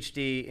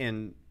PhD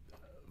in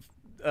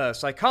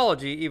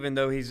psychology, even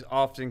though he's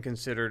often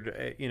considered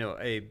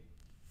a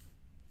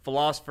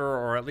philosopher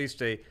or at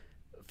least a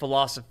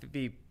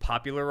philosophy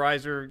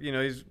popularizer.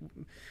 He's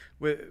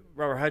with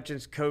Robert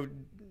Hutchins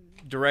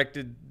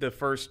co-directed the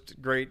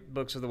first great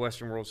books of the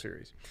Western World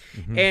Series.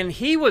 And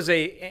he was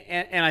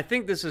and I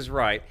think this is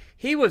right,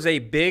 he was a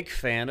big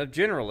fan of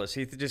generalists.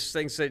 He just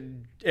thinks that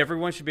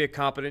everyone should be a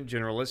competent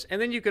generalist.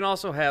 And then you can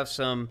also have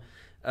some,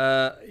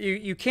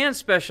 you can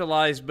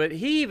specialize, but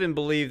he even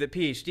believed that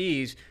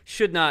PhDs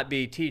should not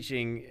be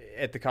teaching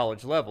at the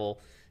college level,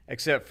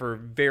 except for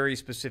very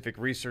specific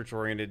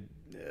research-oriented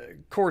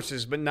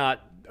courses, but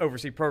not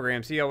oversee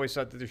programs. He always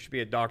thought that there should be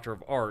a Doctor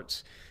of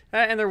Arts.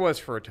 And there was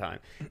for a time.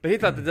 But he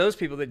thought that those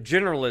people, that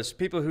generalists,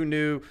 people who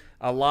knew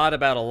a lot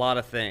about a lot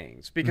of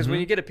things, because when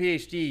you get a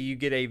PhD, you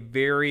get a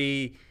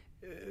very,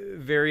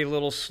 very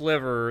little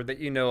sliver that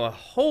you know a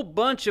whole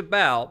bunch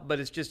about, but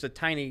it's just a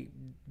tiny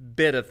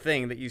bit of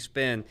thing that you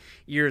spend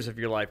years of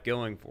your life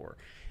going for.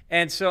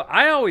 And so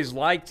I always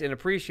liked and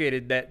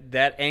appreciated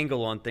that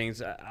angle on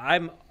things.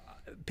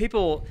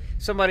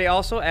 Somebody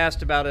also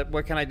asked about it,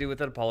 what can I do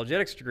with an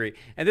apologetics degree?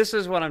 And this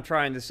is what I'm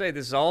trying to say.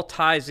 This all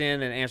ties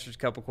in and answers a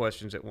couple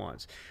questions at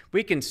once.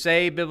 We can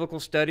say biblical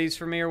studies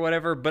for me or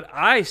whatever, but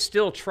I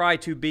still try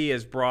to be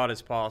as broad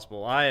as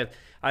possible. I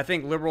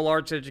think liberal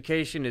arts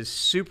education is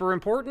super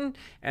important,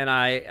 and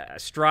I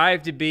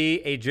strive to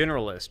be a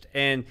generalist.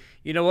 And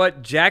you know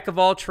what? Jack of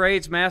all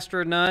trades,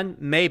 master of none?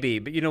 Maybe.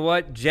 But you know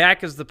what?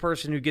 Jack is the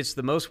person who gets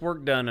the most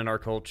work done in our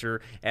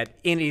culture at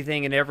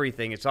anything and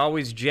everything. It's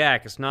always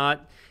Jack. It's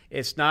not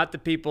the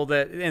people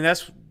that, and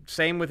that's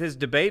same with his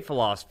debate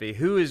philosophy.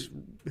 Who is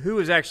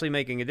actually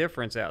making a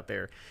difference out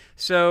there?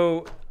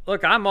 So,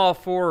 look, I'm all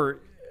for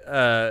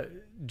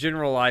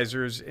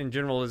generalizers and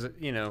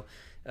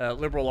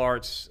liberal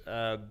arts,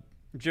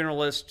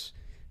 generalist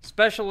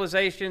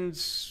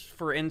specializations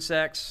for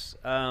insects.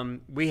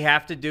 We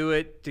have to do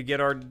it to get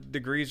our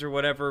degrees or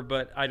whatever,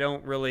 but I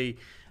don't really.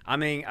 I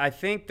mean, I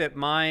think that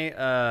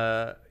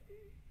my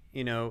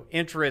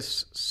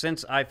interests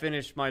since I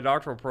finished my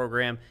doctoral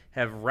program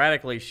have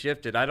radically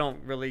shifted. I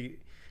don't really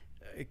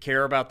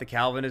care about the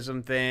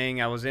Calvinism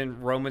thing. I was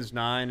in Romans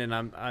 9,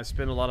 and I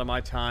spent a lot of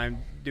my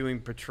time doing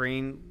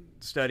Petrine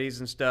studies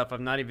and stuff.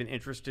 I'm not even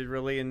interested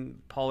really in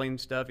Pauline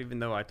stuff, even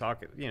though I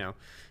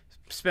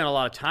spent a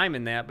lot of time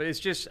in that. But it's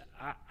just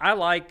I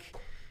like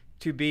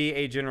to be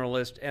a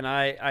generalist, and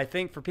I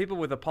think for people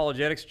with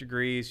apologetics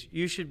degrees,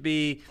 you should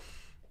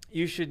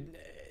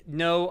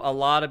know a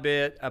lot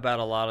about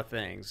a lot of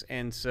things,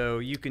 and so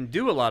you can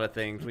do a lot of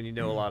things when you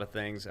know a lot of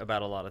things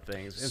about a lot of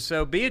things. And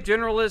so be a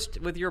generalist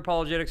with your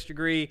apologetics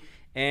degree,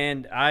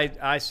 and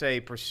I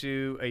say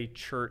pursue a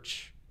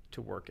church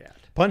to work at.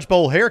 Punch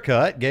Bowl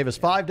Haircut gave us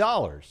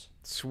 $5.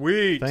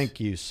 Sweet. Thank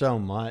you so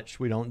much.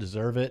 We don't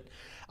deserve it.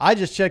 I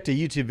just checked a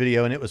YouTube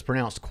video and it was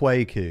pronounced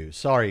Kwaku.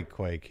 Sorry,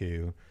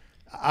 Kwaku.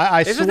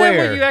 I Isn't swear.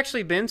 that what you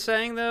actually been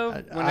saying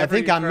though? I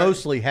think I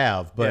mostly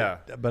have,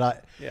 but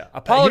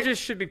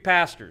apologists should be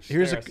pastors.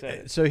 Here's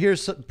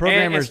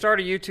programmers and start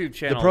a YouTube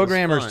channel. The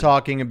programmer's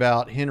talking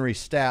about Henry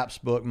Stapp's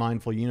book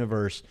Mindful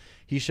Universe.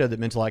 He showed that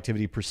mental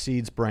activity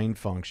precedes brain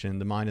function.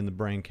 The mind and the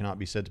brain cannot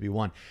be said to be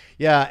one.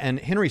 Yeah, and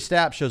Henry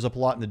Stapp shows up a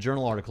lot in the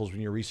journal articles when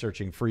you're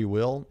researching free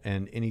will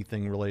and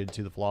anything related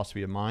to the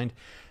philosophy of mind.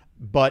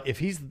 But if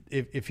you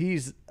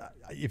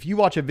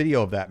watch a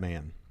video of that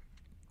man,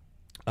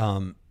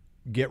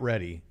 get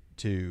ready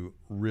to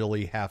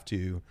really have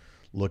to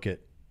look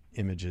at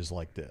images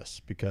like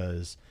this,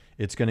 because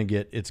it's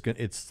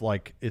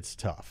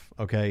tough.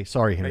 Okay.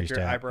 Sorry, Henry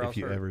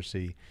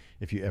Stapp.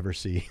 If you ever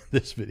see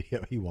this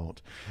video, he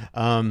won't.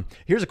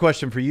 Here's a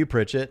question for you,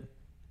 Pritchett.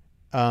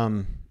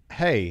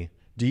 Hey,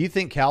 do you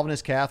think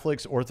Calvinist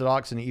Catholics,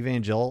 Orthodox, and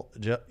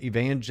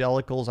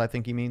evangelicals, I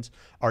think he means,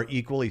 are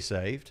equally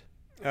saved?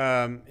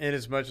 In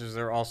as much as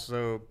there are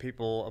also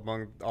people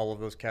among all of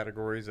those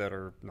categories that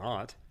are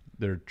not.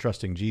 They're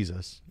trusting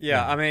Jesus.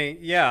 Yeah, I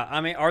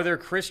mean, are there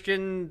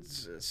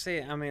Christians?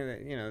 They're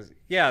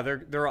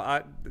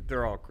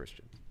all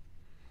Christians.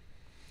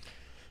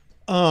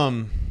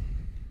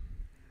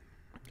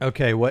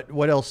 Okay,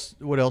 what else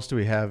do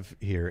we have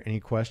here? Any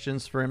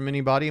questions from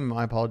anybody?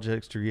 My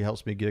apologetics degree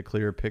helps me get a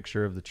clearer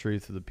picture of the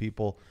truth of the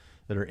people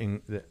that are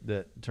in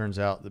that turns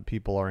out that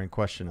people are in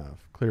question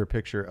of. Clearer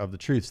picture of the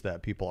truths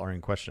that people are in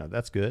question of.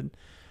 That's good.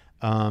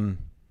 Let's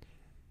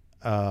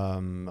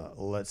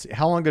see.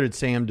 How long ago did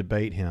Sam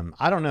debate him?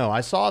 I don't know.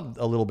 I saw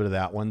a little bit of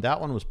that one. That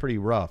one was pretty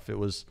rough. It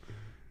was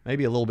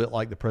maybe a little bit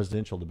like the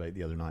presidential debate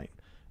the other night.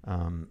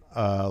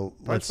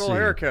 Let's see. Full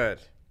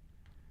haircut.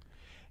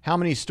 How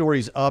many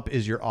stories up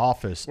is your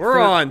office? We're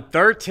on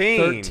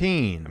 13.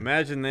 13.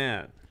 Imagine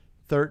that.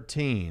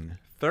 13.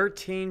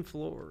 13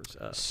 floors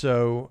up.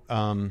 So,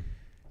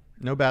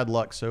 no bad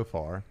luck so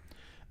far.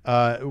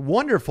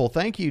 Wonderful.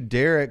 Thank you,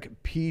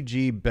 Derek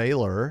P.G.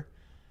 Baylor.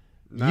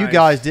 Nice. You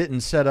guys didn't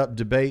set up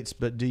debates,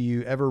 but do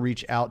you ever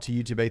reach out to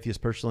YouTube Atheists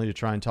personally to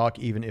try and talk,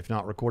 even if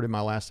not recorded?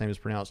 My last name is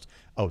pronounced,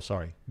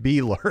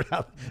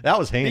 Beeler. That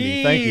was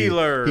handy. Thank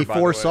you. He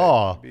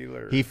foresaw.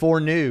 He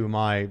foreknew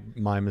my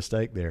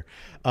mistake there.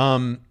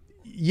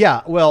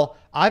 Yeah, well,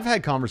 I've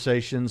had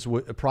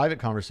private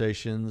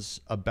conversations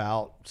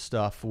about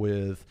stuff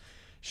with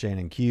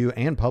Shannon Q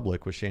and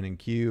public with Shannon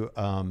Q.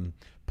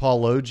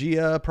 Paul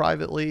Logia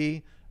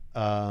privately.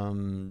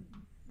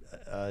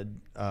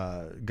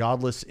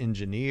 Godless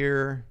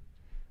Engineer,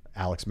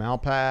 Alex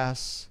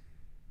Malpass,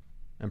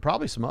 and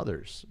probably some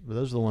others. But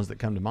those are the ones that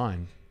come to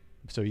mind.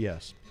 So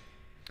yes.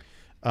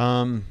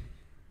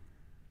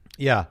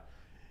 Yeah.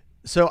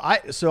 So I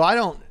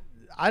don't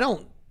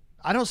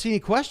see any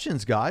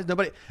questions, guys.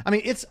 Nobody. I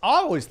mean, I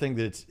always think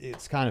that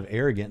it's kind of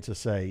arrogant to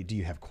say, "Do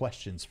you have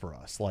questions for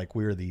us?" Like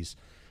we're these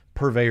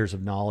purveyors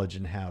of knowledge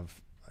and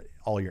have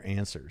all your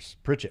answers.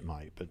 Pritchett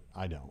might, but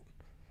I don't,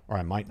 or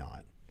I might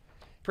not.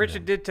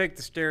 Pritchett did take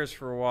the stairs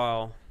for a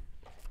while,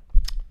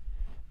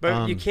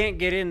 but you can't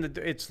get in.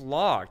 It's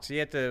locked, so you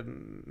have to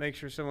make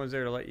sure someone's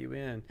there to let you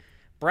in.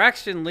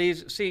 Braxton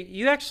leaves. See,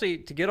 you actually,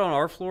 to get on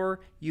our floor,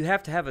 you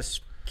have to have a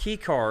key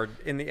card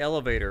in the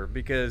elevator,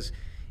 because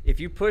if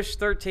you push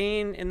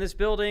 13 in this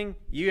building,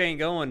 you ain't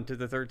going to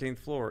the 13th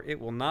floor. It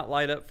will not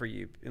light up for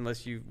you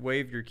unless you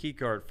wave your key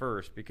card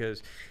first,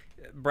 because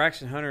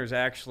Braxton Hunter is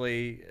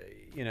actually,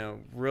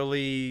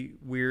 really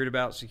weird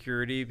about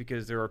security,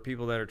 because there are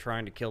people that are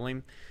trying to kill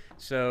him.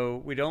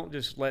 So we don't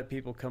just let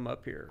people come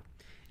up here.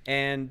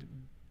 And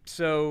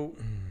so,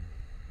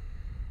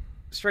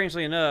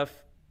 strangely enough,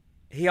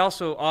 he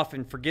also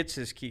often forgets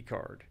his key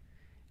card.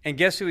 And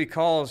guess who he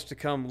calls to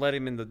come let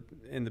him in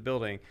the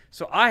building?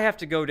 So I have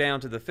to go down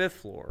to the 5th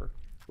floor,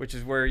 which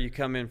is where you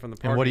come in from the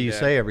parking And what do you deck.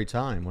 say every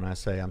time when I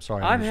say, "I'm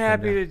sorry"? I'm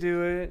happy to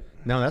do it.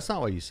 No, that's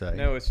not what you say.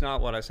 No, it's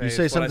not what I say. You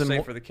say it's what I something say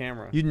more, for the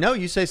camera.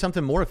 You say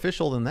something more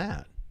official than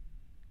that.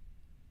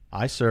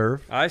 I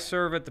serve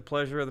at the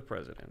pleasure of the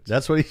president.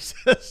 That's what he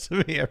says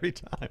to me every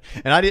time.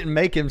 And I didn't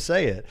make him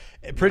say it.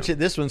 Pritchett,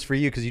 this one's for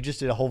you because you just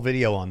did a whole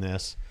video on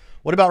this.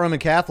 What about Roman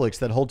Catholics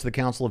that hold to the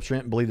Council of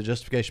Trent and believe that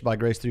justification by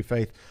grace through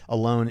faith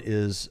alone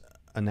is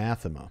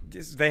anathema?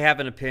 They have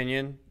an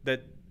opinion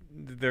that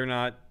they're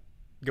not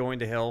going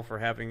to hell for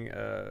having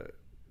a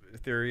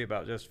theory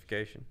about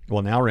justification.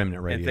 Well, now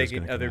Remnant Radio and is thinking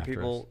going to other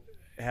people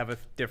have a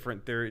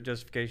different theory,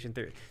 justification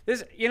theory.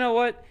 This, you know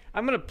what?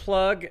 I'm going to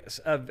plug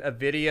a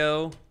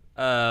video,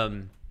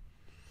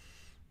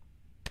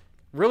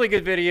 really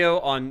good video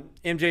on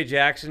MJ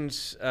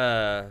Jackson's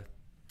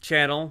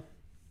channel,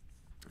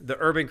 the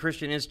Urban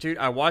Christian Institute.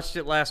 I watched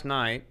it last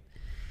night,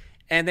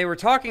 and they were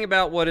talking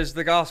about what is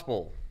the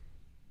gospel.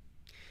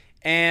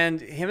 And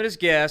him and his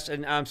guest,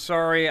 and I'm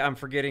sorry I'm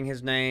forgetting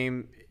his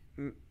name.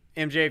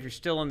 MJ, if you're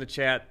still in the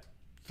chat,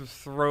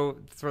 throw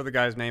the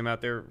guy's name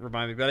out there,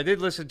 remind me. But I did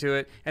listen to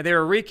it, and they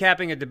were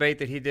recapping a debate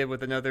that he did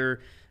with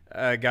another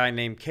guy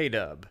named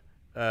K-Dub.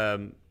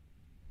 And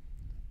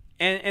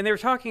they were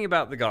talking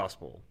about the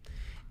gospel.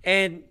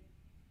 And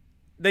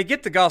they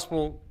get the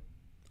gospel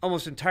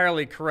almost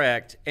entirely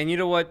correct. And you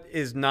know what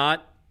is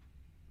not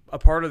a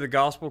part of the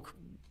gospel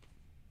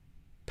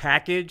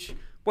package?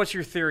 What's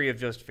your theory of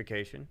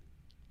justification?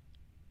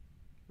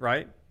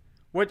 Right?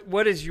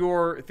 What is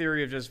your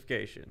theory of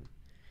justification?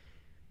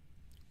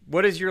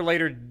 What is your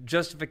later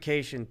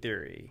justification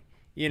theory?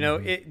 You know,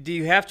 do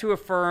you have to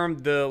affirm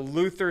the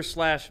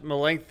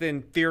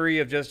Luther/Melanchthon theory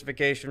of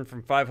justification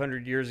from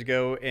 500 years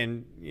ago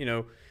and,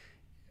 or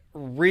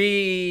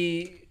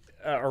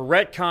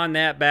retcon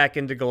that back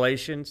into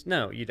Galatians?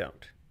 No, you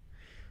don't.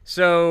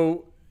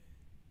 So,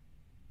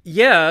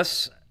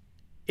 yes,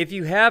 if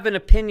you have an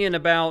opinion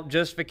about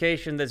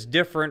justification that's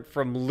different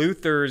from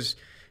Luther's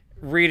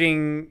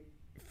reading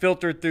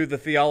filtered through the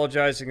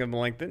theologizing of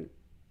Melanchthon,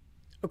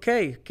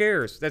 okay, who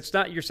cares? That's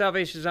not, your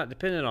salvation is not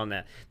dependent on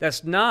that.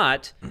 That's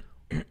not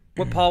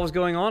what Paul was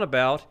going on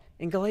about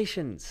in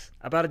Galatians,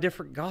 about a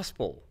different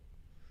gospel.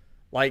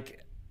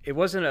 Like, it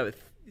wasn't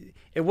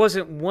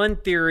one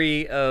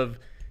theory of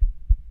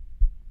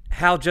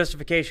how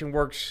justification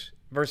works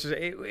versus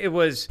it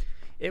was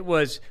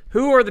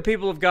who are the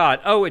people of God?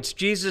 Oh, it's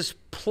Jesus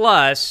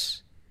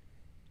plus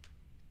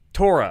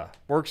Torah,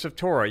 works of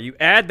Torah. You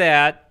add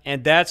that,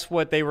 and that's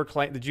what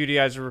the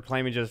Judaizers were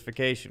claiming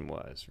justification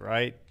was,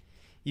 right?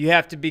 You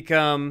have to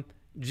become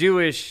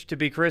Jewish to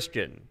be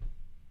Christian.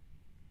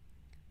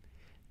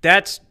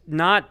 That's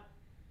not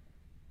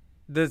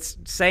the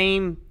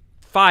same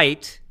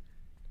fight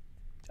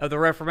of the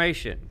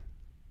Reformation.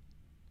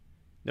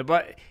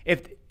 But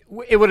if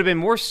it would have been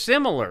more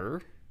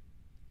similar,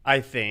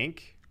 I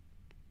think,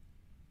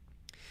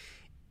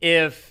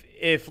 if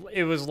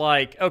it was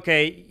like,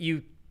 okay,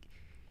 you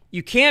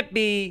can't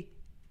be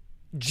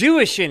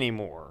Jewish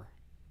anymore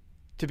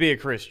to be a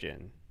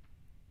Christian.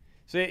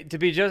 So to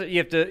be just, you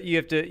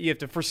have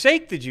to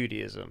forsake the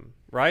Judaism,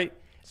 right?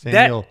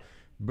 Samuel,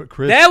 but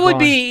Chris that would Bryan,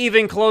 be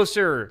even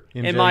closer,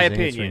 in my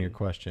answering opinion. your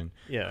question.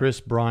 Yeah.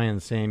 Chris Bryan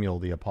Samuel,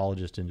 the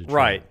apologist in Detroit.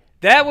 Right.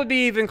 That would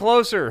be even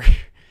closer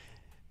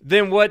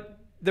than what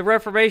the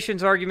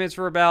Reformation's arguments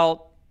were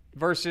about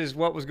versus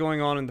what was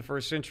going on in the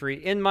first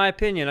century, in my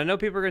opinion. I know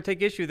people are going to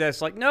take issue with that.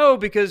 It's like, no,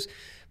 because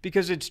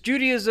it's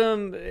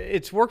Judaism,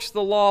 it's works of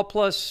the law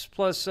plus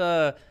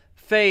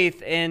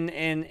faith,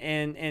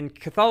 and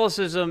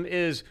Catholicism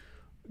is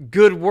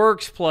good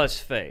works plus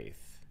faith.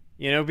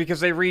 Because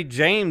they read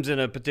James in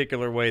a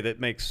particular way that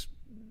makes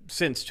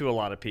sense to a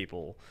lot of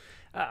people.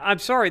 I'm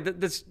sorry,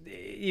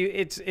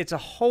 it's a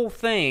whole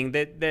thing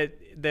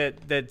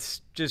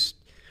that's just,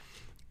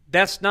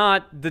 that's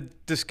not the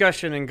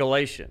discussion in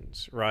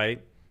Galatians,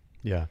 right?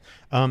 Yeah.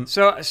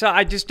 So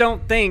I just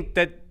don't think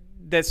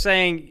that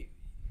saying.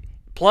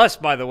 Plus,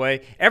 by the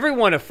way,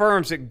 everyone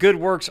affirms that good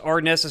works are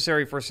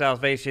necessary for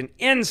salvation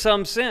in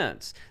some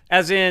sense,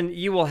 as in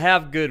you will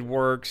have good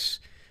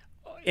works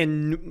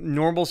in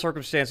normal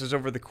circumstances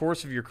over the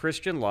course of your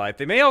Christian life.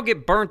 They may all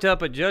get burnt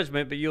up at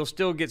judgment, but you'll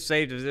still get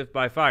saved as if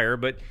by fire.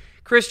 But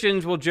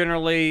Christians will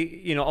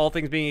generally, all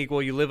things being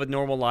equal, you live a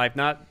normal life,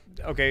 not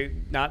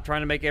trying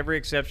to make every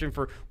exception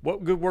for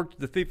what good work did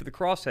the thief of the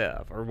cross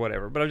have or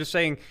whatever. But I'm just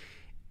saying,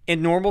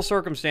 in normal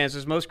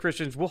circumstances, most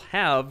Christians will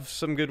have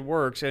some good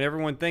works, and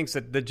everyone thinks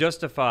that the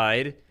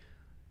justification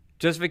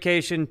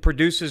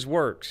produces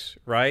works,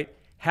 right?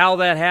 How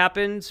that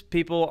happens,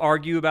 people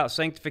argue about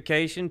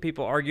sanctification,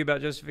 people argue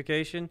about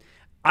justification.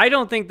 I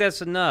don't think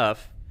that's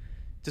enough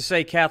to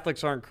say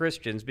Catholics aren't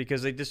Christians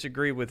because they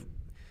disagree with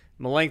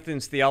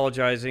Melanchthon's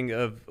theologizing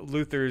of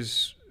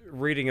Luther's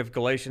reading of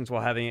Galatians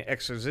while having an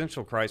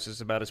existential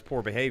crisis about his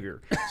poor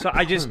behavior. So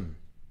I just,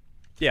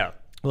 yeah.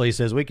 Well, he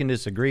says, we can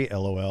disagree,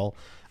 LOL.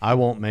 I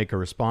won't make a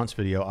response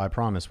video, I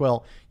promise.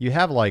 Well, you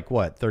have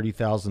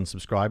 30,000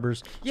 subscribers.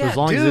 So Yeah, as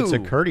long as it's a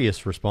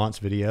courteous response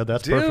video,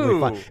 that's perfectly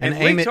fine. And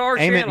link aim to our it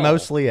channel.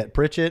 mostly at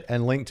Pritchett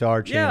and link to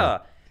our channel.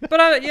 Yeah, but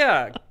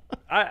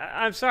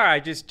I'm sorry.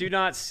 I just do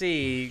not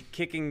see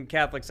kicking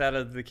Catholics out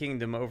of the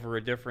kingdom over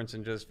a difference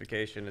in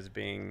justification as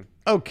being...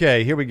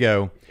 Okay, here we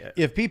go. Yeah.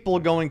 If people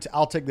are going to...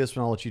 I'll take this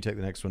one. I'll let you take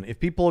the next one. If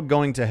people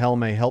going to hell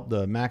may help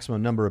the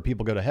maximum number of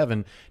people go to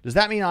heaven, does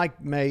that mean I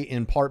may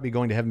in part be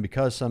going to heaven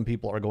because some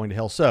people are going to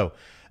hell? So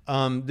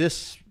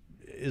this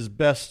is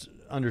best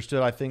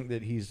understood. I think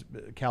that he's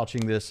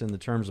couching this in the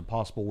terms of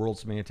possible world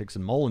semantics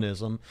and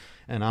Molinism,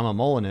 and I'm a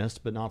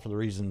Molinist, but not for the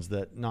reasons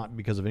that, not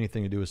because of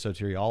anything to do with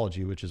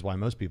soteriology, which is why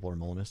most people are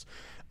Molinists.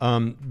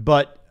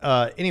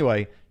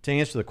 Anyway, to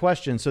answer the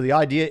question, so the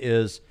idea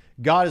is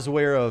God is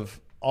aware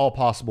of all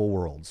possible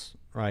worlds,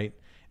 right?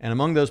 And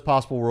among those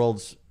possible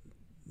worlds,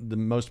 the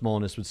most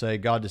Molinists would say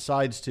God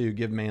decides to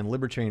give man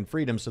libertarian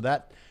freedom,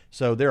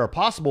 so there are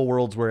possible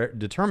worlds where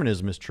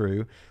determinism is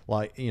true,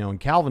 and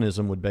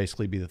Calvinism would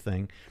basically be the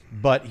thing,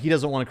 but he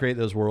doesn't want to create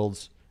those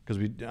worlds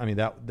because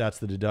that's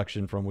the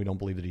deduction from we don't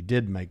believe that he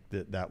did make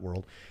that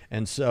world,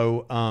 and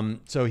so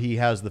he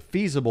has the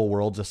feasible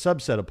worlds, a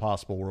subset of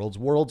possible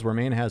worlds where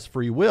man has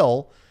free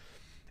will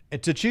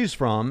to choose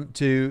from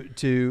to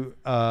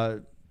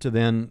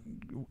then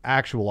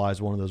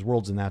actualize one of those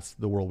worlds, and that's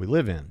the world we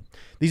live in.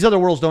 These other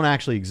worlds don't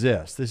actually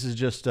exist. This is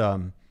just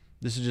a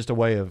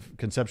way of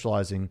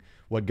conceptualizing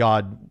what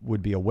God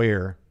would be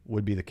aware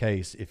would be the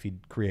case if he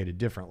created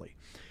differently.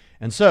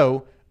 And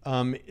so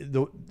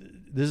this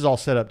is all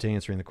set up to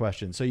answering the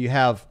question. So you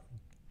have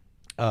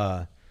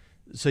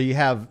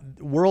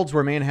worlds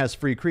where man has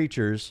free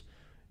creatures,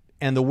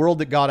 and the world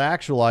that God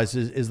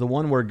actualizes is the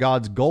one where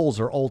God's goals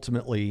are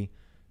ultimately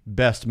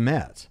best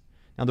met.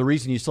 Now, the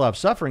reason you still have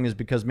suffering is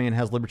because man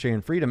has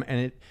libertarian freedom,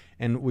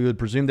 and we would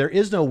presume there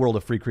is no world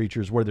of free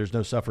creatures where there's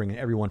no suffering and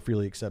everyone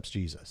freely accepts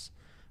Jesus.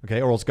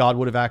 Okay, or else God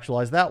would have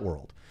actualized that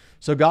world.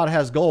 So God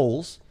has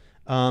goals,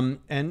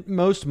 and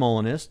most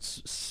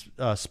Molinists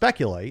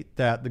speculate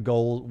that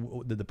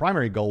the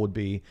primary goal would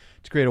be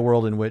to create a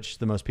world in which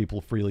the most people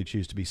freely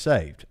choose to be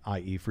saved,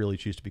 i.e. freely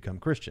choose to become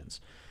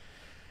Christians.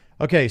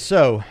 Okay,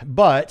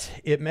 but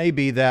it may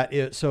be that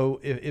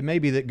it may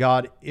be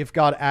that if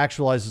God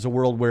actualizes a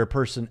world where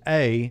person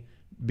A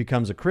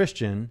becomes a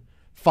Christian,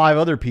 5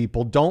 other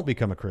people don't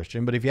become a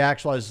Christian. But if he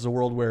actualizes a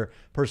world where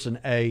person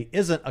A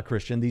isn't a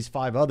Christian, these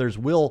 5 others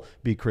will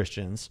be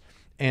Christians.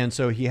 And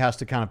so he has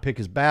to kind of pick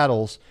his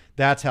battles.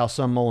 That's how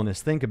some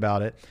Molinists think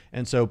about it.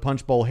 And so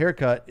Punch Bowl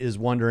Haircut is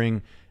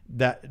wondering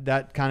that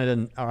kind of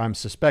doesn't, or I'm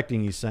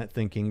suspecting he's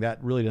thinking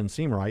that really doesn't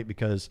seem right,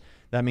 because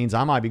that means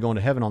I might be going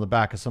to heaven on the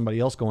back of somebody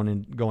else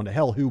going to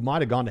hell who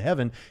might have gone to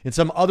heaven in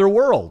some other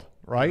world,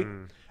 right?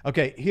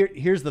 Okay,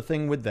 here's the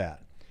thing with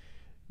that.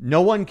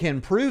 No one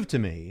can prove to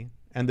me,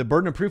 and the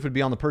burden of proof would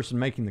be on the person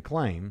making the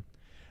claim,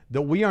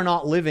 that we are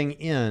not living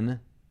in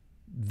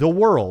the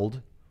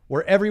world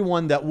where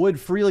everyone that would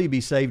freely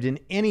be saved in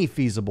any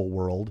feasible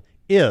world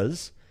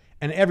is,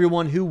 and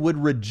everyone who would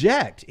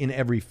reject in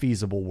every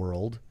feasible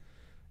world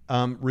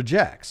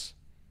rejects.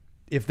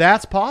 If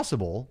that's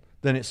possible,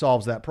 then it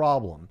solves that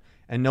problem.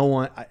 And no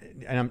one,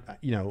 and I'm,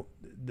 you know,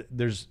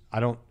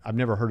 I've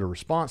never heard a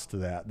response to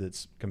that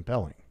that's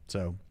compelling.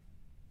 So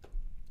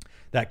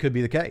that could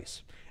be the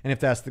case. And if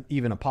that's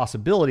even a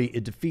possibility,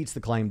 it defeats the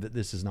claim that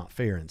this is not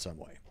fair in some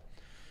way.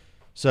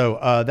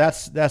 So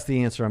that's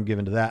the answer I'm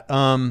giving to that.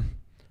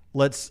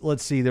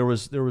 Let's see. There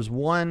was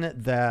one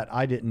that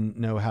I didn't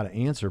know how to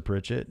answer,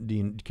 Pritchett.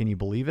 Can you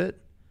believe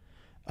it?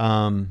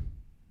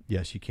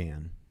 Yes, you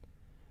can.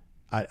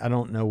 I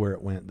don't know where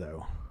it went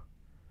though.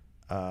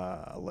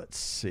 Let's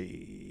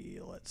see.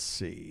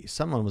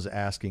 Someone was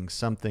asking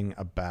something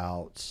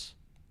about.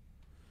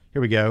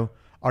 Here we go.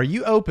 Are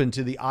you open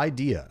to the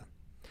idea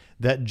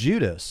that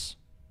Judas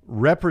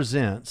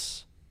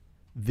represents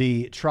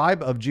the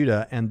tribe of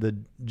Judah, and the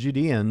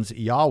Judeans,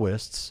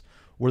 Yahwists,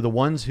 were the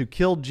ones who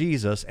killed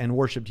Jesus and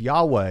worshiped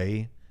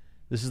Yahweh?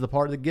 This is the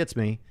part that gets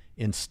me.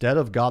 Instead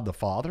of God the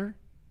Father?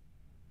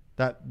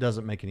 That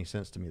doesn't make any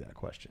sense to me, that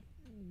question.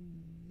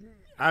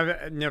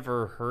 I've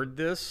never heard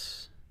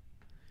this.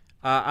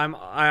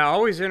 I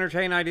always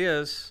entertain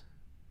ideas,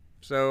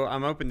 so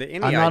I'm open to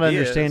any ideas. I'm not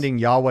understanding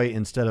Yahweh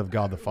instead of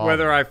God the Father.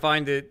 Whether I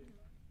find it,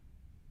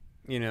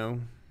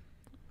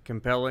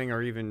 compelling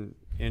or even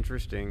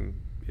interesting,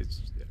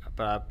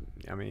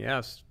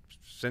 yes,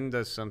 send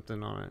us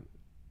something on it.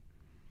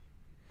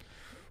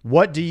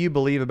 What do you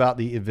believe about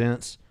the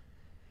events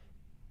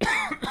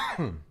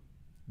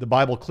the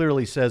Bible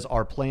clearly says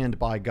are planned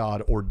by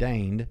God,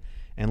 ordained,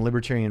 and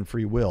libertarian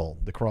free will?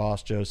 The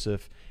cross,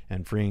 Joseph,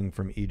 and freeing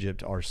from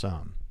Egypt are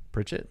some.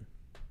 Pritchett?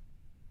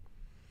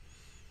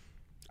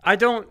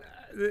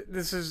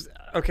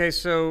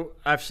 So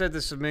I've said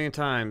this a million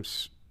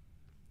times.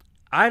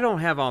 I don't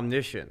have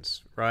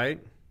omniscience, right?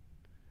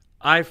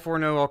 I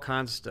foreknow all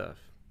kinds of stuff.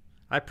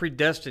 I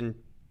predestine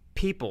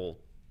people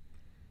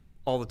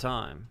all the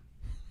time,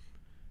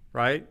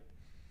 right?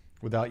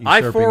 Without I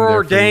usurping their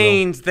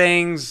foreordained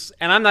things,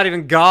 and I'm not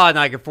even God, and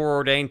I can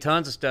foreordain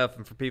tons of stuff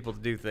and for people to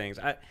do things.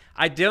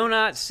 I do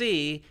not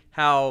see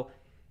how,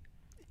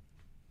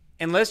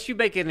 unless you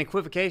make an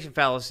equivocation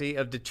fallacy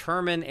of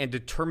determine and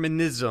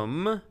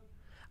determinism,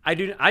 I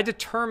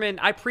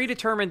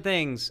predetermine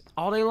things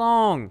all day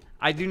long.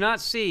 I do not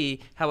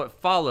see how it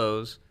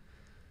follows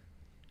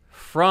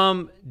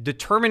from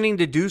determining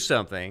to do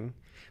something,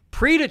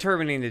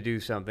 predetermining to do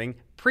something,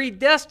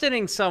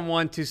 predestining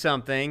someone to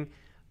something,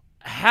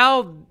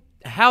 how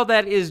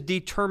that is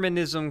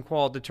determinism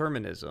qua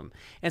determinism.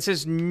 And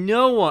says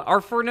no one, or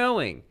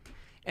foreknowing,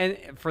 and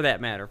for that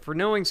matter, for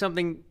knowing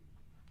something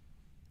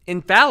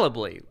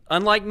infallibly,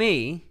 unlike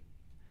me,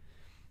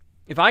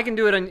 if I can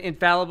do it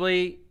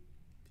infallibly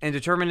and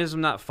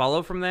determinism not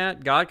follow from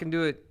that, God can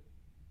do it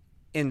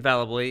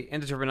infallibly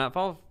and determinism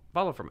not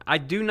follow from it. I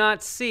do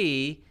not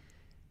see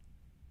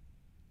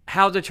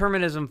how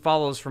determinism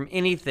follows from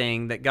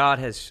anything that God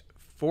has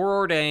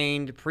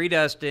foreordained,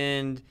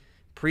 predestined,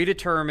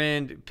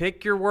 predetermined,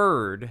 pick your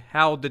word,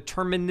 how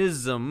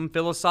determinism,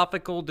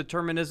 philosophical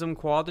determinism,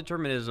 qua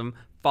determinism,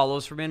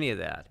 follows from any of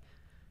that.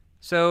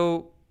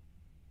 So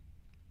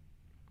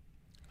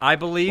I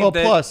believe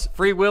that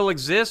free will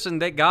exists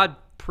and that God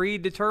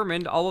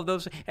predetermined all of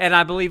those. And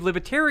I believe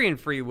libertarian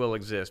free will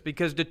exists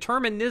because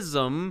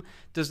determinism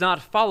does not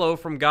follow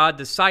from God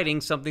deciding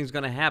something's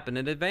going to happen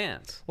in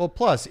advance. Well,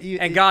 plus...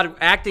 and God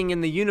acting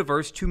in the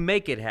universe to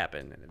make it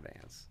happen in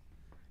advance.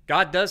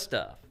 God does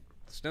stuff.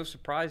 It's no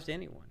surprise to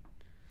anyone.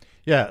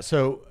 Yeah,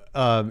 so,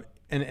 and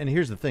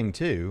here's the thing,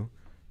 too.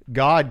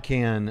 God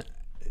can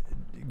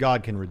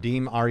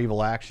redeem our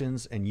evil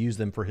actions and use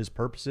them for his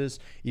purposes,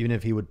 even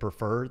if he would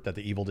prefer that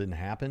the evil didn't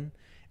happen.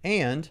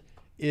 And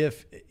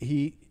if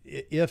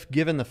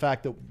given the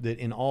fact that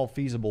in all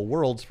feasible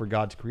worlds for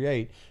God to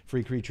create,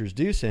 free creatures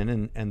do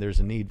sin, and there's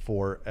a need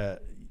for,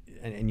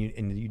 and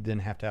you then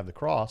have to have the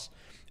cross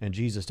and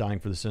Jesus dying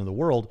for the sin of the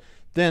world,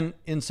 then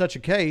in such a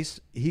case,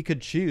 he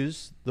could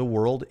choose the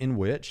world in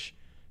which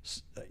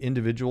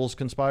individuals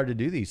conspire to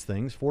do these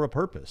things for a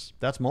purpose.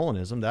 That's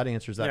Molinism. That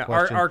answers that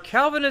question. Our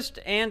Calvinist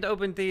and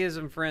open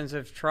theism friends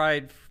have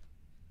tried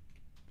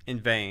in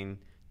vain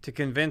to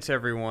convince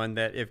everyone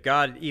that if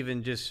God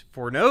even just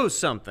foreknows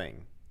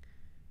something,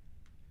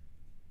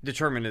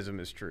 determinism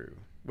is true,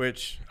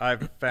 which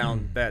I've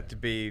found that to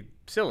be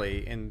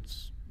silly, and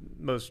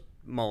most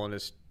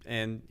Molinists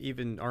and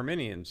even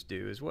Arminians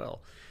do as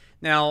well.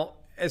 Now,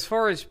 as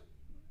far as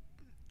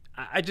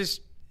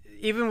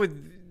even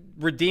with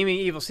redeeming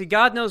evil. See,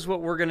 God knows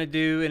what we're going to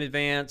do in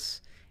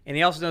advance, and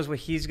he also knows what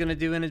he's going to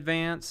do in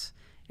advance.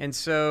 And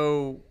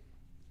so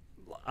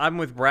I'm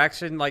with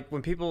Braxton. Like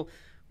when people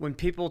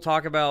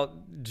talk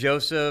about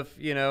Joseph,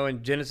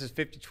 in Genesis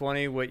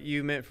 50:20, what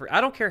you meant for,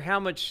 I don't care how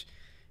much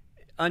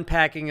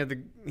unpacking of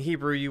the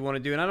Hebrew you want to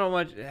do, and I don't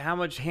know how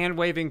much hand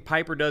waving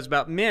Piper does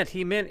about meant.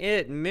 He meant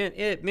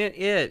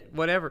it,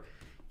 whatever.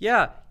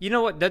 Yeah, you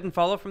know what doesn't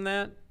follow from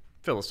that?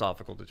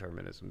 Philosophical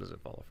determinism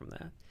doesn't follow from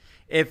that.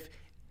 If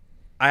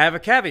I have a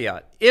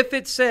caveat, if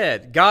it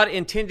said God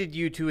intended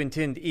you to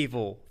intend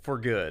evil for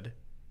good,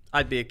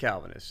 I'd be a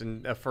Calvinist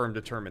and affirm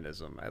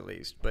determinism at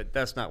least, but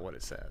that's not what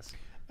it says.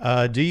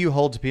 Do you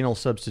hold to penal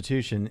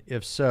substitution?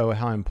 If so,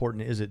 how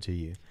important is it to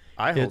you?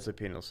 I hold to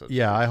penal substitution.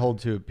 Yeah, I hold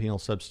to penal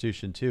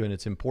substitution too, and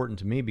it's important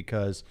to me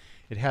because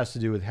it has to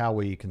do with how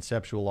we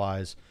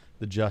conceptualize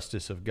the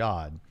justice of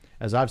God.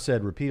 As I've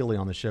said repeatedly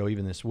on the show,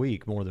 even this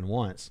week, more than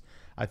once,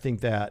 I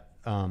think that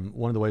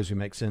one of the ways we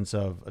make sense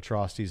of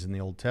atrocities in the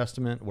Old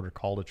Testament, what are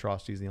called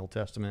atrocities in the Old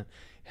Testament,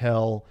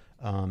 hell,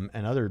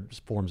 and other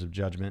forms of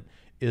judgment,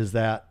 is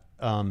that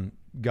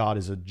God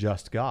is a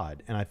just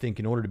God. And I think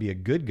in order to be a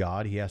good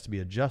God, he has to be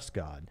a just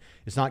God.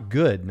 It's not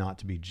good not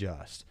to be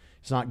just.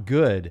 It's not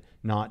good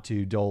not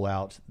to dole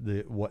out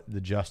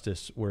the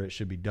justice where it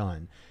should be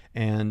done.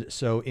 And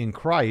so in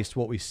Christ,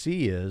 what we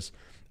see is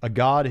a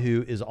God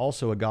who is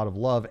also a God of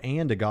love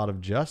and a God of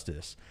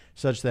justice,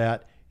 such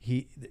that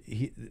there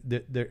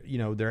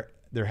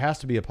has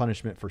to be a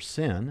punishment for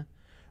sin,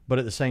 but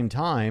at the same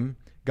time,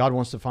 God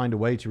wants to find a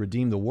way to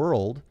redeem the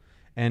world,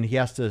 and he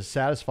has to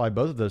satisfy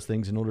both of those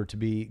things in order to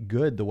be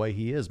good the way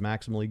he is,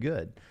 maximally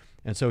good.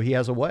 And so he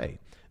has a way.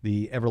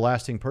 The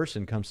everlasting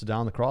person comes to die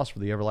on the cross for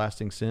the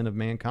everlasting sin of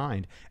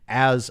mankind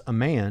as a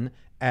man,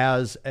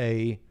 as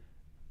a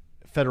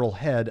federal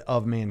head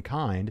of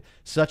mankind,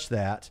 such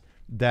that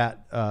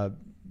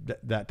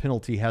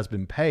penalty has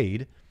been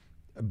paid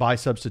by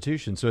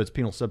substitution. So it's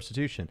penal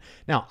substitution.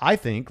 Now, I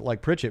think,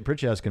 like Pritchett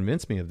has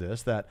convinced me of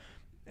this, that,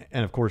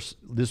 and of course,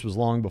 this was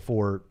long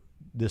before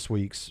this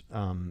week's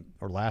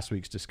or last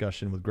week's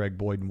discussion with Greg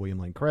Boyd and William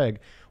Lane Craig,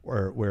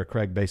 where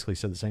Craig basically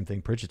said the same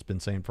thing Pritchett's been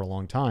saying for a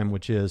long time,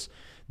 which is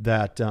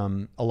that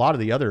a lot of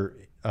the other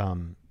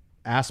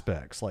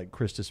aspects, like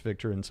Christus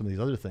Victor and some of these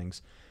other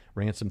things,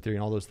 ransom theory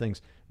and all those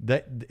things,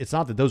 that it's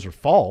not that those are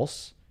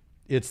false.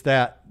 It's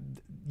that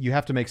you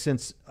have to make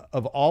sense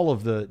of all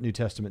of the New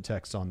Testament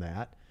texts on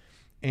that.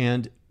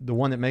 And the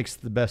one that makes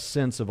the best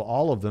sense of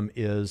all of them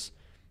is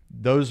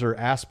those are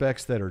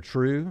aspects that are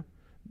true,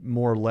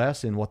 more or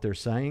less, in what they're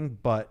saying,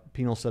 but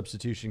penal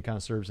substitution kind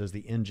of serves as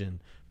the engine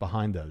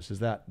behind those.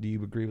 Do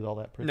you agree with all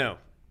that, Pritchett? No.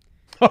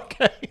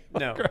 Okay.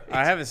 No, Great.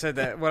 I haven't said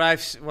that. What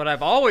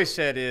I've always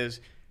said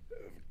is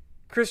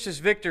Christus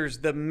Victor's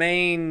the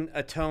main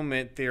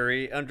atonement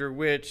theory under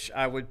which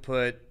I would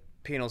put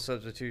penal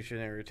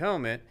substitutionary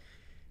atonement.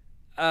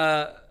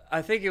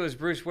 I think it was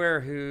Bruce Ware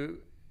who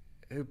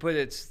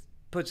puts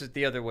it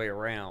the other way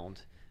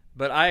around.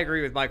 But I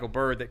agree with Michael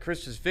Bird that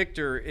Christus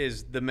Victor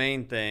is the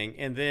main thing,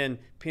 and then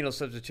penal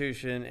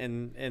substitution,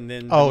 and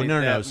then... Oh,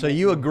 no. So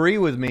you agree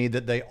with me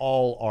that they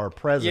all are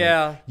present.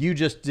 Yeah. You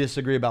just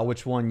disagree about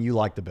which one you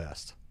like the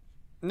best.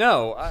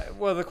 No.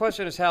 Well, the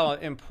question is, how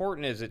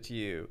important is it to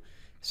you?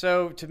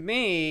 So to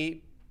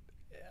me,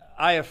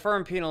 I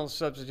affirm penal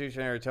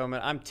substitutionary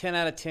atonement. I'm 10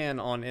 out of 10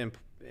 on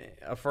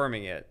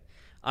affirming it.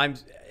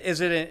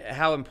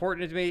 How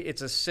important to me?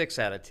 It's a 6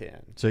 out of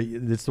 10. So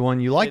it's the one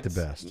you like the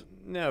best.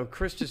 No,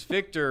 Christus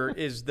Victor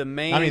is the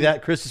main. I mean,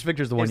 that Christus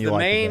Victor is the one you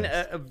like the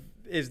best.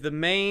 Is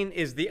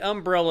the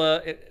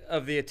umbrella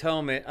of the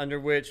atonement under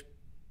which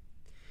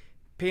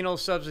penal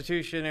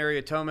substitutionary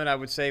atonement, I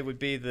would say, would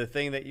be the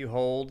thing that you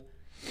hold.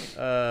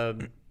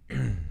 And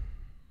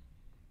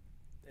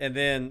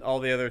then all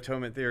the other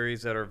atonement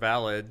theories that are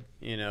valid,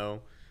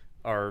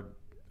 are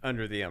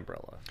under the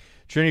umbrella.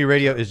 Trinity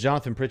Radio, is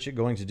Jonathan Pritchett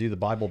going to do the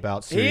Bible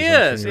Bout series? He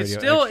is.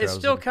 It's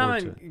still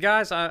coming,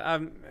 guys.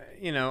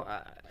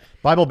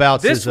 Bible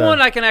Bouts. This one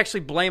I can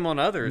actually blame on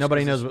others.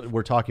 Nobody knows what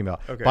we're talking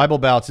about. Okay. Bible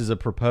Bouts is a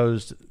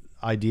proposed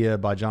idea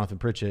by Jonathan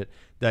Pritchett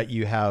that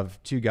you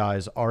have two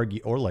guys argue,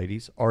 or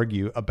ladies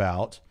argue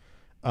about,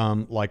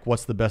 like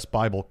what's the best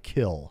Bible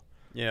kill?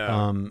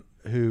 Yeah.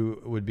 Who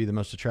would be the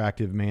most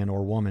attractive man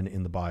or woman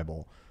in the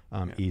Bible?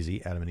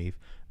 Easy, Adam and Eve.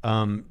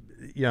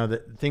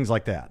 Things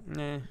like that.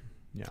 Nah.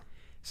 Yeah.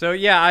 So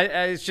yeah,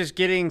 it's just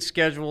getting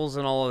schedules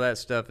and all of that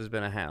stuff has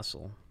been a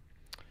hassle.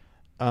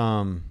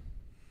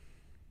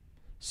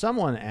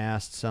 Someone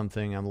asked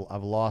something.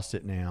 I've lost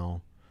it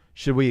now.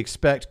 Should we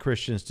expect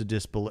Christians to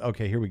disbelieve?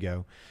 Okay, here we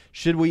go.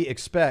 Should we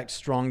expect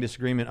strong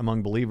disagreement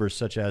among believers,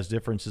 such as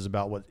differences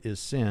about what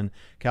is sin,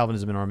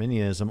 Calvinism and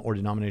Arminianism, or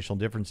denominational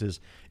differences,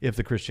 if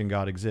the Christian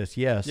God exists?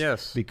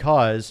 Yes.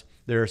 Because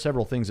there are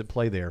several things at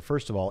play there.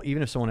 First of all,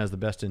 even if someone has the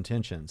best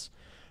intentions,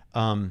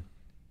 so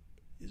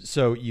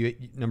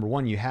number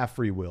one, you have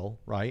free will,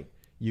 right?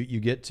 You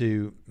get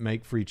to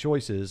make free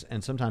choices,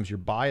 and sometimes your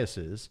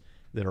biases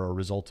that are a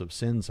result of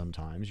sin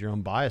sometimes. Your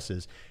own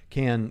biases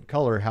can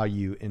color how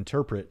you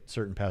interpret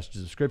certain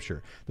passages of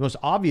Scripture. The most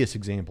obvious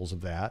examples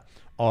of that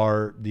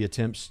are the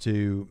attempts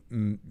to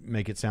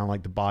make it sound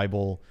like the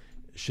Bible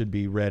should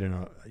be read in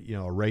a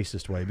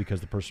racist way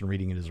because the person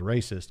reading it is a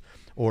racist,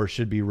 or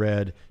should be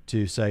read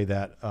to say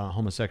that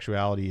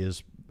homosexuality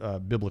is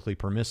biblically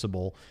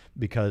permissible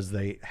because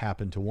they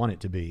happen to want it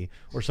to be,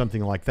 or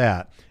something like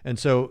that. And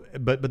so,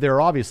 but there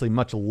are obviously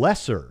much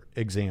lesser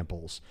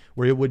examples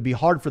where it would be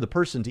hard for the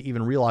person to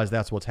even realize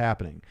that's what's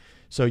happening.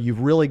 So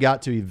you've really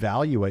got to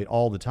evaluate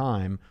all the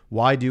time,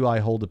 why do I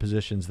hold the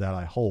positions that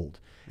I hold?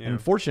 Yeah. And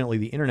unfortunately,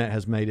 the internet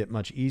has made it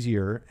much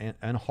easier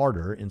and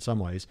harder in some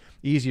ways,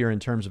 easier in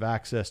terms of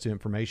access to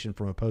information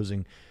from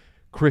opposing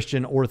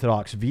Christian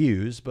Orthodox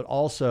views, but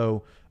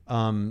also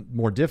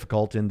more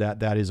difficult in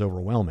that is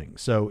overwhelming.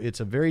 So it's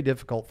a very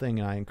difficult thing,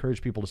 and I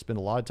encourage people to spend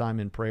a lot of time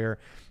in prayer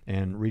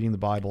and reading the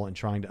Bible and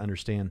trying to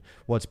understand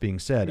what's being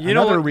said.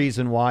 Another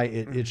reason why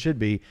it should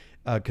be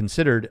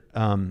considered,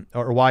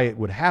 or why it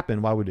would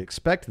happen, why we would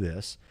expect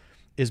this,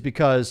 is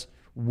because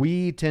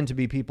we tend to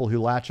be people who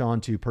latch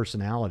on to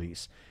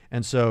personalities.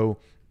 And so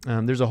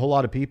there's a whole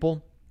lot of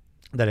people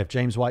that if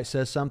James White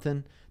says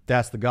something,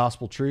 that's the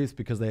gospel truth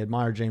because they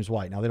admire James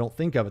White. Now, they don't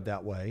think of it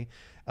that way.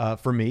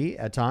 For me,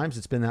 at times,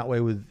 it's been that way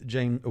with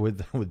James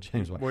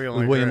White,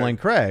 William Lane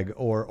Craig,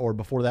 or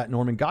before that,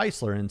 Norman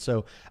Geisler. And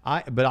so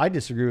I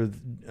disagree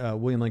with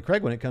William Lane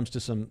Craig when it comes to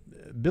some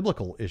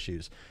biblical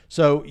issues.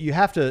 So you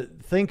have to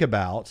think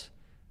about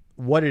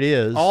what it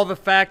is. All the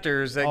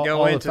factors that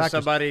go into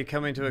somebody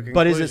coming to a conclusion.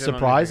 But is it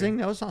surprising?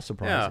 No, it's not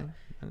surprising.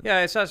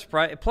 Yeah, it's not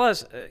surprising.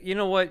 Plus, you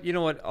know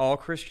what all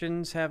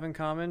Christians have in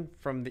common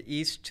from the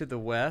east to the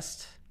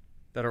west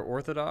that are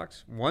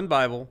Orthodox? One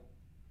Bible,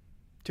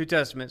 2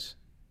 Testaments,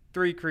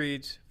 3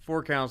 creeds,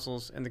 4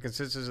 councils, and the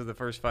consensus of the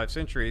first 5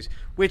 centuries,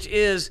 which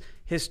is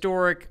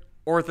historic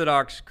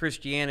Orthodox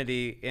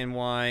Christianity, and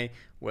why,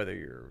 whether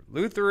you're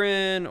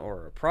Lutheran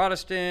or a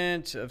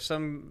Protestant of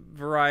some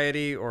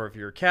variety, or if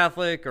you're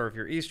Catholic, or if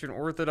you're Eastern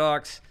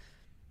Orthodox,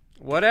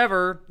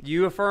 whatever,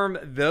 you affirm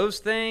those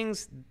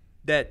things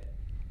that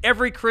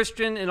every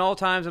Christian in all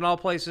times and all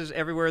places,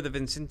 everywhere, the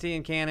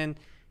Vincentian canon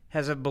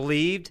has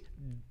believed,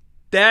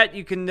 that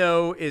you can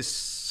know is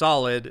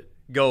solid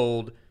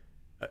gold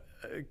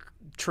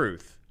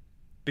truth,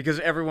 because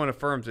everyone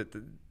affirms it.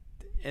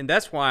 And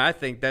that's why I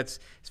think that's,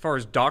 as far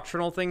as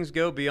doctrinal things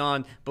go,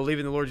 beyond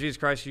believing the Lord Jesus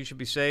Christ, you should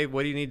be saved.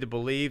 What do you need to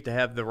believe to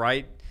have the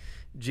right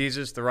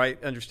Jesus, the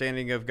right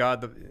understanding of God,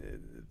 the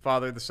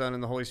Father, the Son,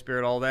 and the Holy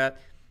Spirit, all that?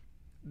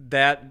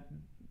 That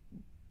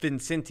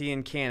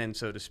Vincentian canon,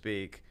 so to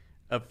speak,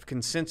 of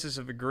consensus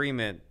of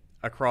agreement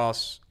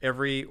across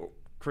every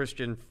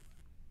Christian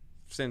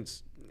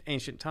since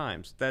ancient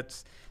times.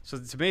 So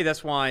to me,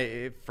 that's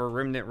why for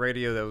Remnant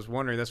Radio, that was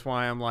wondering, that's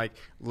why I'm like,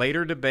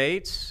 later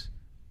debates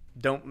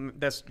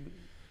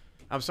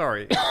I'm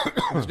sorry.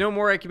 There's no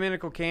more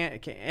ecumenical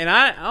and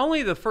I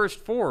only the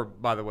first 4,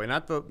 by the way,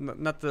 not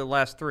the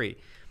last 3.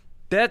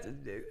 That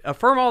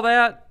affirm all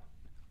that.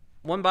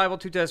 1 Bible,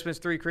 2 Testaments,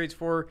 3 creeds,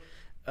 4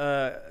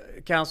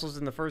 councils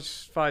in the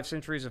first 5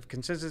 centuries of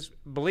consensus.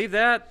 Believe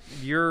that,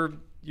 you're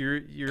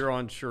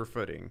on sure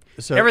footing.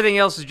 So everything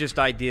else is just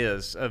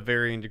ideas of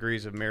varying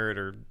degrees of merit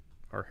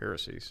or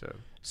heresy.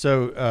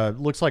 So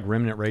looks like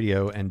Remnant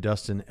Radio and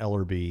Dustin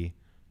Ellerby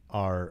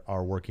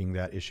are working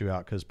that issue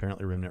out, because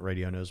apparently Remnant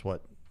Radio knows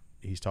what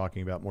he's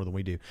talking about more than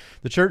we do.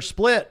 The church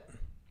split.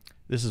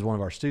 This is one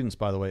of our students,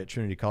 by the way, at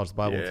Trinity College of the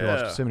Bible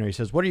Theological Seminary. He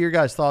says, what are your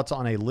guys' thoughts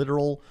on a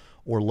literal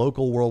or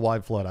local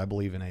worldwide flood? I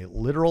believe in a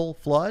literal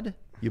flood.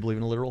 You believe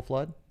in a literal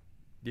flood?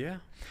 Yeah.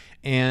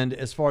 And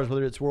as far as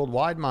whether it's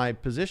worldwide, my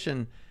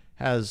position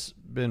has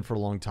been for a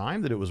long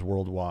time that it was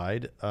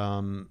worldwide.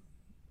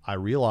 I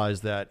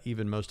realize that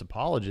even most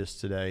apologists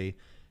today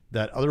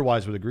that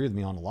otherwise would agree with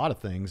me on a lot of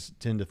things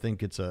tend to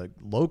think it's a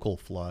local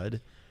flood.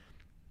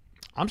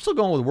 I'm still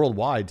going with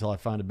worldwide until I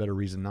find a better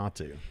reason not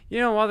to. You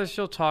know, while they're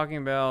still talking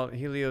about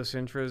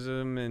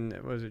heliocentrism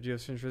and was it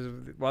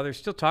geocentrism, while they're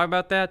still talking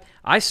about that,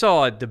 I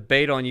saw a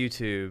debate on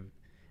YouTube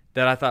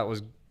that I thought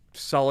was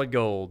solid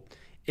gold.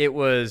 It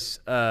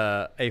was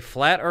a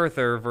flat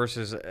earther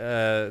versus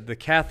the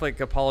Catholic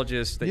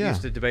apologist that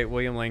used to debate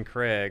William Lane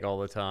Craig all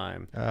the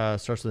time.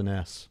 Starts with an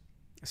S.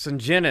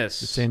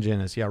 Sangenis.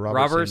 Sangenis, yeah,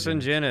 Robert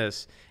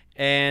Sangenis.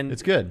 And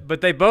it's good.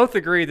 But they both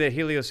agree that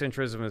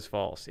heliocentrism is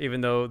false,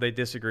 even though they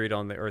disagreed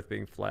on the Earth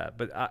being flat.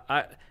 But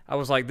I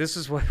was like, this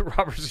is what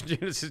Robert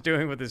Sangenis is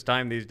doing with his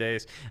time these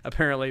days,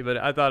 apparently. But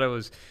I thought it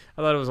was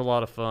a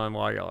lot of fun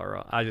while y'all are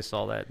on. I just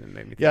saw that and it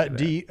made me think of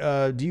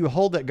that. Do you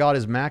hold that God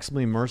is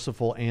maximally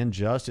merciful and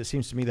just? It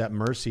seems to me that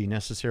mercy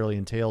necessarily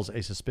entails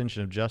a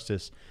suspension of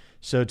justice.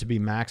 So to be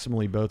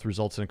maximally both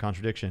results in a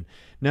contradiction.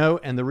 No,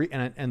 and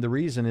the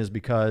reason is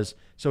because,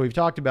 so we've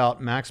talked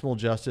about maximal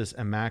justice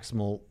and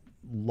maximal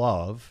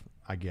love,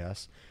 I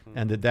guess,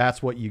 and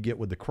that's what you get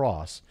with the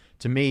cross.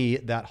 To me,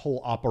 that whole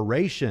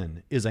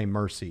operation is a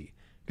mercy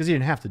because he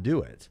didn't have to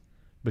do it,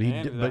 but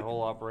that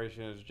whole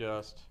operation is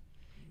just.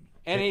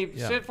 And he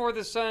sent forth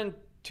his son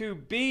to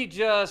be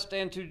just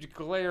and to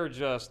declare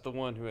just the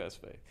one who has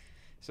faith.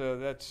 So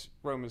that's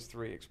Romans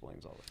 3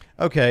 explains all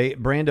that. Okay,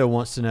 Brando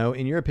wants to know,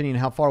 in your opinion,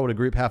 how far would a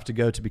group have to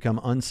go to become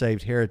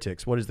unsaved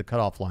heretics? What is the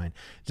cutoff line?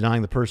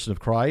 Denying the person of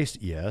Christ?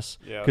 Yes.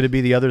 Yes. Could it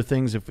be the other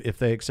things if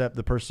they accept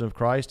the person of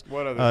Christ?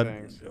 What other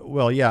things?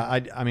 Well,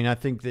 yeah, I mean, I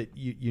think that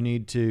you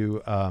need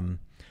to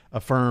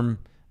affirm.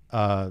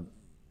 I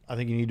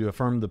think you need to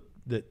affirm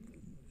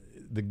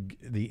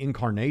the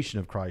incarnation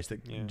of Christ,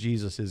 that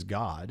Jesus is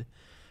God.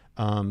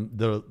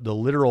 The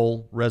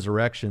literal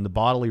resurrection, the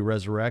bodily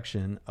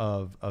resurrection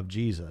of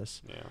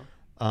Jesus. Yeah.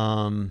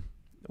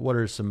 What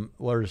are some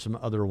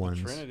other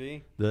ones?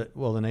 Trinity.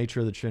 The nature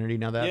of the Trinity.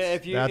 Now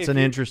that's if an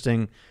you-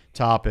 interesting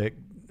topic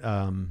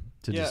to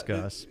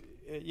discuss.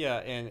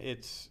 And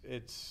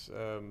it's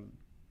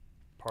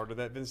part of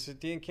that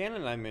Vincentian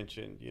canon I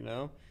mentioned.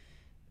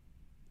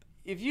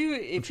 If you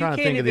trying to can't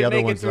think of the even other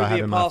make it ones that through I have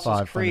the in my Apostles'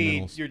 5 Creed,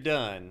 fundamentals. you're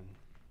done.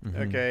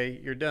 Okay,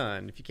 you're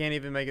done. If you can't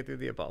even make it through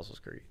the Apostles'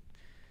 Creed,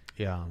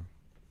 Yeah.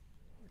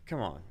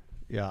 come on,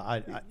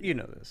 Yeah. you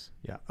know this.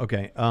 Yeah.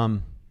 Okay.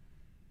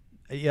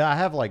 Yeah, I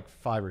have like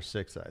 5 or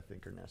 6 that I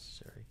think are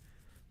necessary.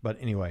 But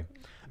anyway,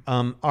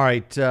 all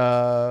right.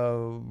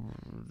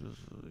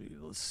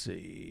 Let's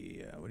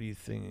see. What do you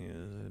think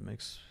it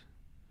makes?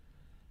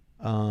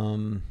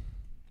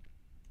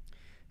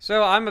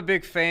 So I'm a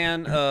big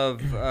fan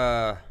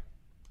of.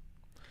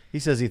 He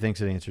says he thinks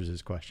it answers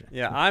his question.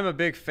 Yeah, I'm a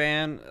big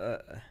fan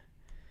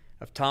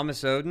of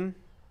Thomas Oden.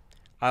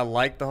 I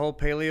like the whole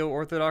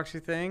paleo-orthodoxy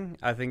thing.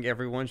 I think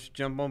everyone should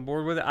jump on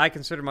board with it. I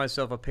consider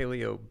myself a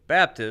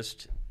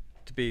paleo-Baptist,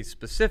 to be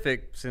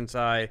specific, since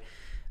I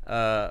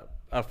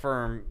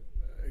affirm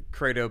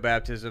credo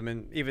baptism.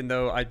 And even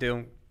though I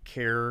don't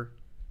care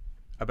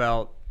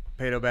about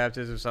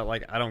paedo-baptism, it's not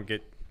like I don't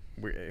get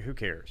 – who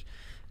cares?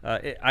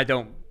 I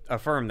don't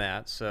affirm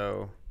that,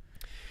 so –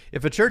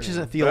 If a church isn't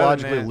But other than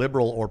theologically that-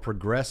 liberal or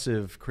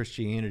progressive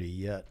Christianity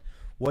yet,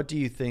 what do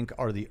you think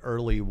are the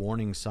early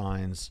warning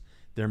signs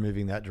they're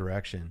moving that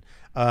direction?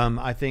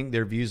 I think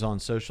their views on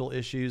social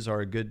issues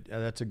are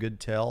that's a good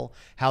tell.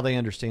 How they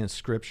understand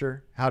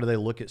Scripture. How do they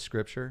look at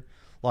Scripture?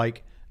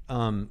 Like,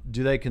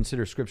 do they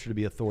consider Scripture to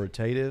be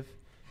authoritative?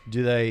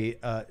 Do they,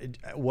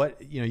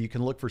 you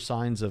can look for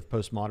signs of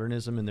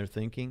postmodernism in their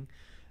thinking.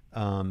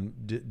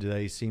 Do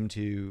they seem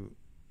to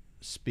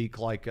speak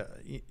like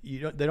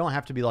they don't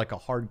have to be like a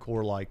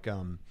hardcore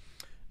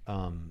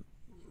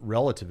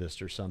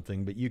relativist or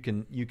something, but you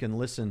can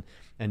listen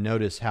and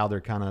notice how they're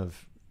kind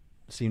of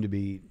seem to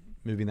be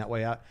moving that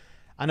way out.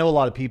 I know a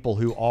lot of people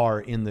who are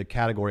in the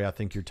category I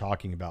think you're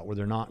talking about, where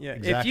they're not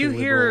exactly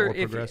liberal or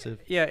progressive.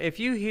 If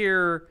you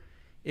hear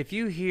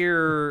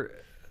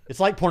It's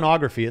like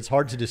pornography. It's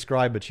hard to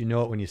describe, but you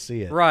know it when you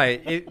see it.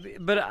 right,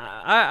 but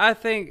I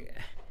think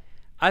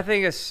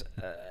it's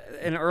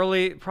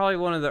probably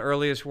one of the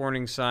earliest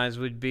warning signs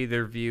would be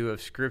their view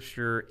of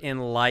Scripture in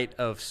light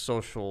of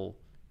social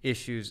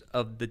issues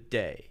of the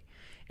day.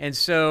 And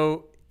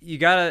so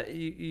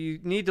you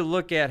need to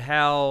look at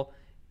how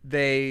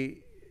they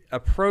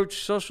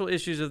approach social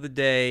issues of the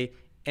day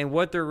and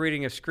what their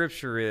reading of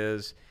Scripture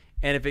is.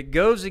 And if it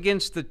goes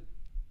against the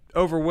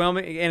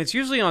overwhelming, and it's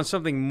usually on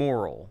something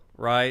moral,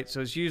 right?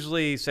 So it's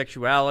usually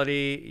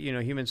sexuality,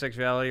 human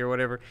sexuality or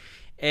whatever.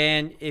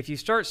 And if you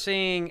start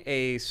seeing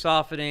a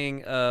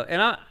softening,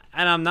 and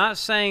I'm not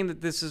saying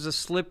that this is a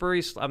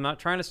slippery. I'm not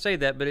trying to say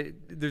that, but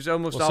there's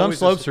almost Well, some always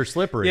slopes are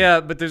slippery. Yeah,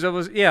 but there's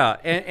almost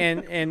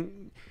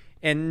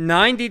and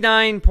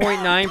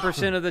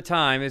 99.9% of the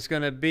time it's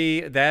going to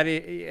be that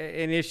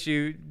an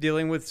issue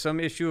dealing with some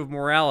issue of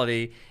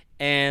morality,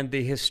 and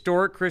the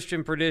historic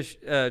Christian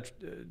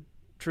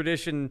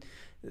tradition,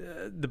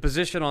 the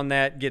position on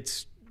that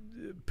gets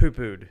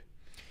poo-pooed.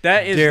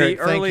 That is Derek,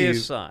 the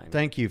earliest sign.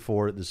 Thank you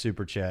for the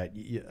super chat.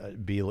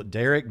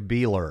 Derek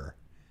Beeler.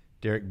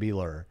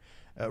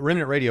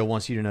 Remnant Radio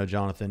wants you to know,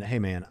 Jonathan, hey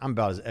man, I'm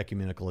about as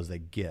ecumenical as they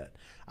get.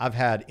 I've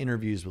had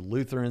interviews with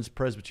Lutherans,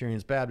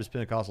 Presbyterians, Baptists,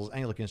 Pentecostals,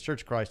 Anglicans,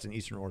 Church of Christ, and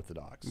Eastern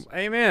Orthodox.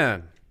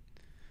 Amen.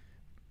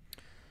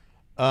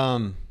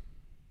 There's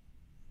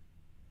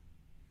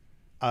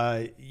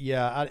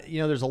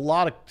a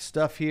lot of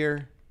stuff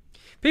here.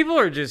 People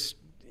are just,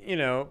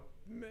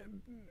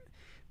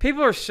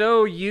 people are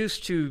so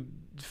used to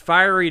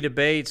fiery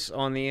debates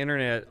on the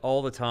internet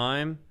all the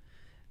time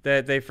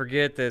that they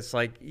forget that it's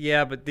like,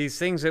 yeah, but these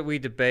things that we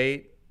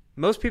debate,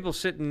 most people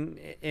sitting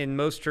in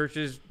most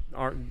churches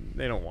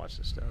they don't watch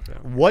this stuff.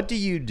 What do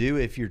you do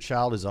if your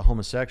child is a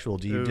homosexual?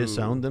 Do you Ooh.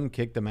 disown them,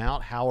 kick them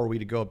out? How are we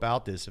to go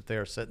about this if they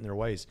are set in their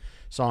ways?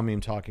 Saw me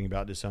talking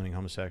about disowning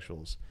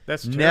homosexuals.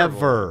 That's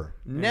terrible.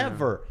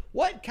 Never.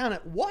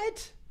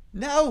 What?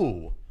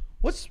 No.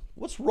 What's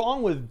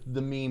wrong with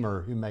the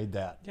memer who made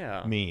that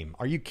meme?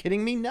 Are you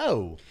kidding me?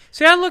 No.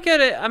 See, I look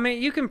at it. I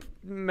mean, you can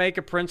make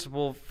a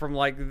principle from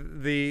like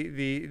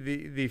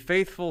the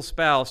faithful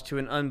spouse to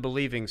an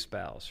unbelieving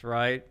spouse,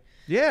 right?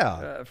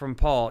 Yeah. From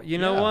Paul. You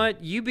know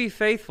what? You be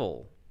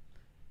faithful,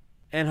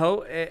 and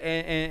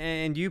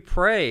and you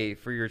pray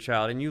for your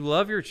child, and you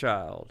love your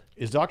child.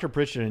 Is Dr.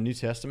 Pritchett a New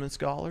Testament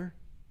scholar?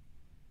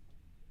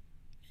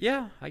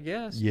 Yeah, I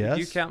guess. Yes. Would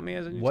you count me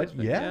as a New What?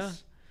 Testament?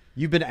 Yes.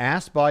 You've been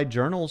asked by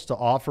journals to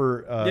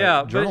offer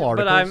Yeah, journal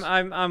but articles.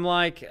 I'm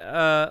like,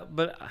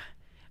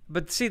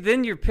 but see,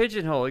 then you're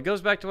pigeonholed. It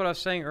goes back to what I was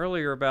saying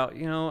earlier about,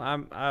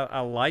 I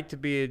like to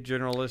be a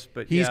generalist,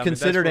 but He's yeah, but that's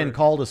considered and where-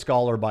 called a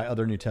scholar by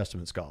other New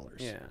Testament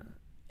scholars. Yeah,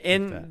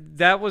 and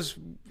that was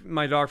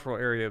my doctoral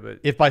area. But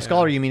If by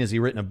scholar you mean has he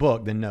written a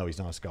book, then no, he's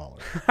not a scholar.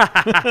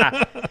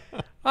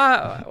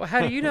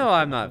 how do you know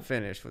I'm not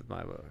finished with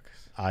my books?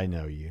 I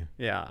know you.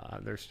 Yeah,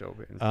 they're still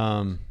being.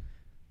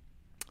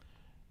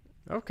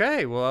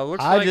 Okay, well, it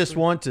looks I like just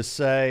want to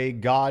say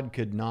God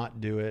could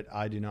not do it.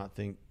 I do not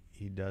think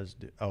he does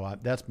do. Oh,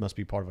 that must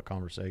be part of a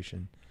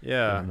conversation that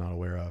Yeah. I'm not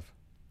aware of.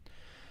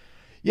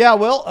 Yeah,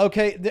 well,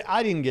 okay.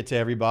 I didn't get to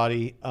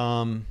everybody.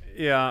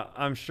 Yeah,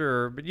 I'm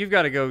sure, but you've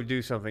got to go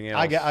do something else.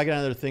 I got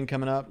another thing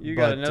coming up. You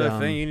got but, another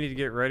thing you need to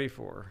get ready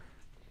for.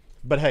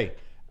 But hey,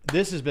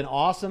 this has been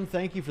awesome.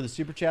 Thank you for the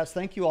super chats.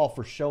 Thank you all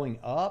for showing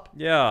up.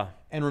 Yeah.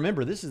 And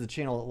remember, this is the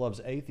channel that loves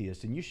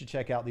atheists, and you should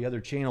check out the other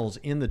channels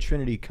in the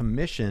Trinity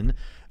Commission.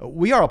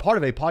 We are a part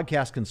of a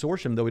podcast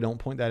consortium, though we don't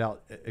point that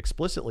out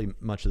explicitly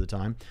much of the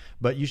time.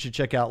 But you should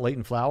check out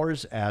Leighton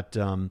Flowers at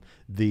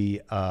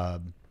the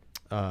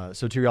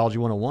Soteriology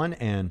 101,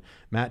 and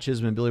Matt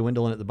Chisholm and Billy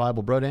Wendelin at the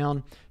Bible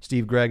Brodown,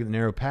 Steve Gregg at the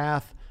Narrow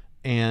Path,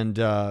 and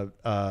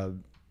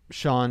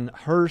Sean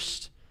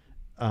Hurst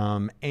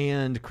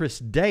and Chris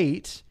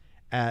Date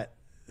at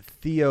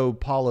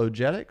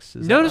Theopologetics.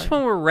 Is that Notice right?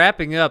 when we're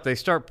wrapping up, they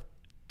start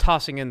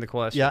tossing in the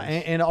questions. Yeah,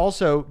 and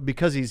also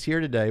because he's here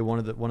today, one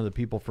of the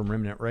people from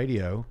Remnant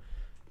Radio,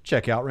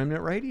 check out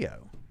Remnant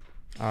Radio.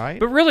 All right.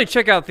 But really,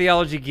 check out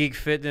Theology Geek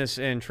Fitness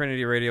and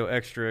Trinity Radio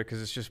Extra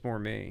because it's just more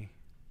me.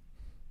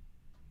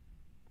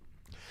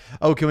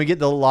 Oh, can we get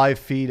the live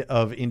feed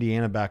of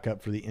Indiana back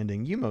up for the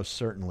ending? You most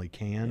certainly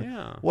can.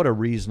 Yeah. What a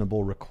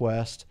reasonable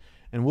request.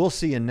 And we'll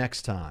see you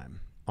next time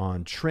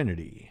on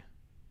Trinity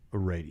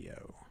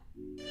Radio.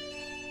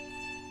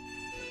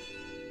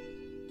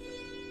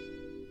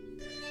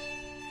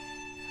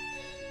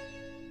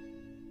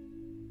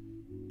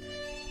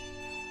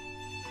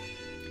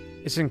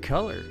 It's in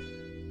color.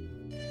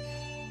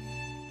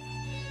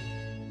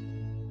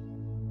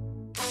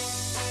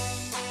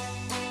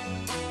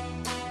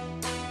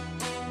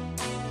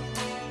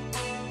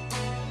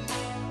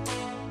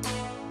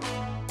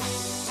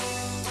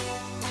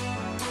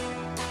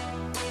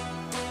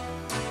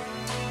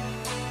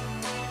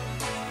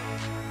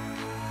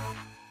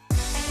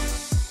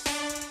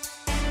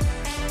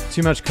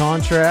 Too much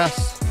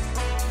contrast.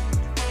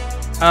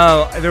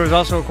 Oh, there was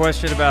also a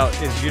question about,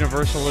 is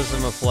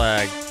universalism a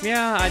flag?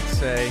 Yeah, I'd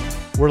say.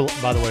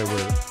 By the way,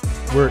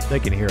 we're they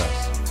can hear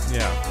us.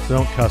 Yeah. So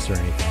don't cuss or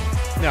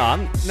anything. No,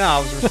 I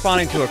was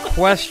responding to a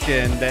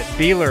question that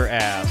Beeler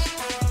asked.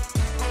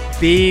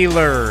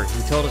 Beeler,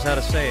 he told us how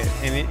to say it.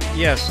 And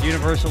yes,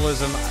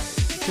 universalism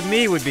to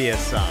me would be a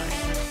sign.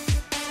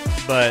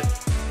 But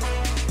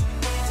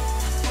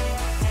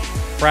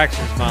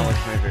Praxis mileage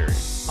may vary.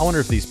 I wonder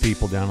if these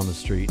people down on the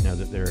street know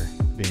that they're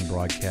being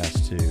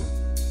broadcast to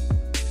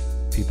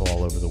people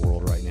all over the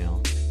world right now.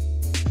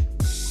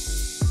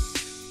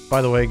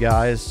 By the way,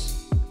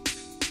 guys,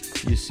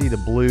 you see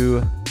the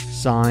blue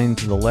sign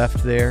to the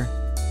left there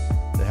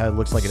that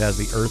looks like it has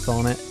the earth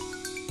on it,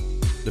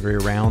 the very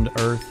round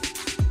earth.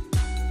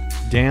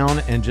 Down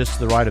and just to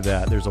the right of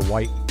that, there's a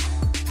white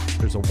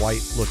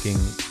looking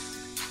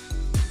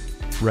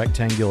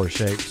rectangular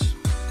shaped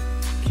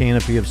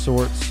canopy of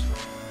sorts.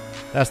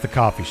 That's the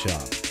coffee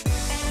shop.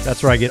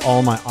 That's where I get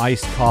all my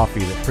iced coffee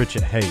that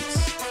Pritchett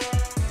hates.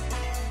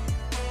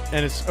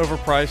 And it's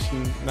overpriced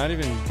and not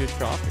even good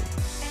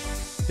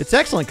coffee. It's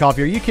excellent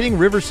coffee. Are you kidding?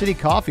 River City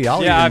Coffee. They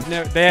have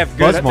good.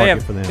 Buzz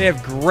Market for them. They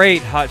have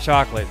great hot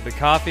chocolate. The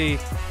coffee,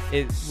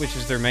 which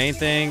is their main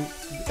thing,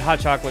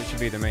 hot chocolate should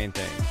be the main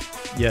thing.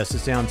 Yes,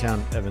 it's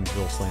downtown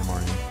Evansville, Slam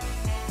RN.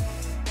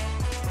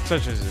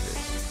 Such as it is.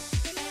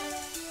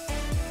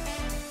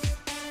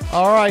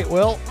 All right,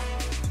 well,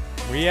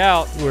 We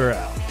out. we're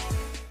out.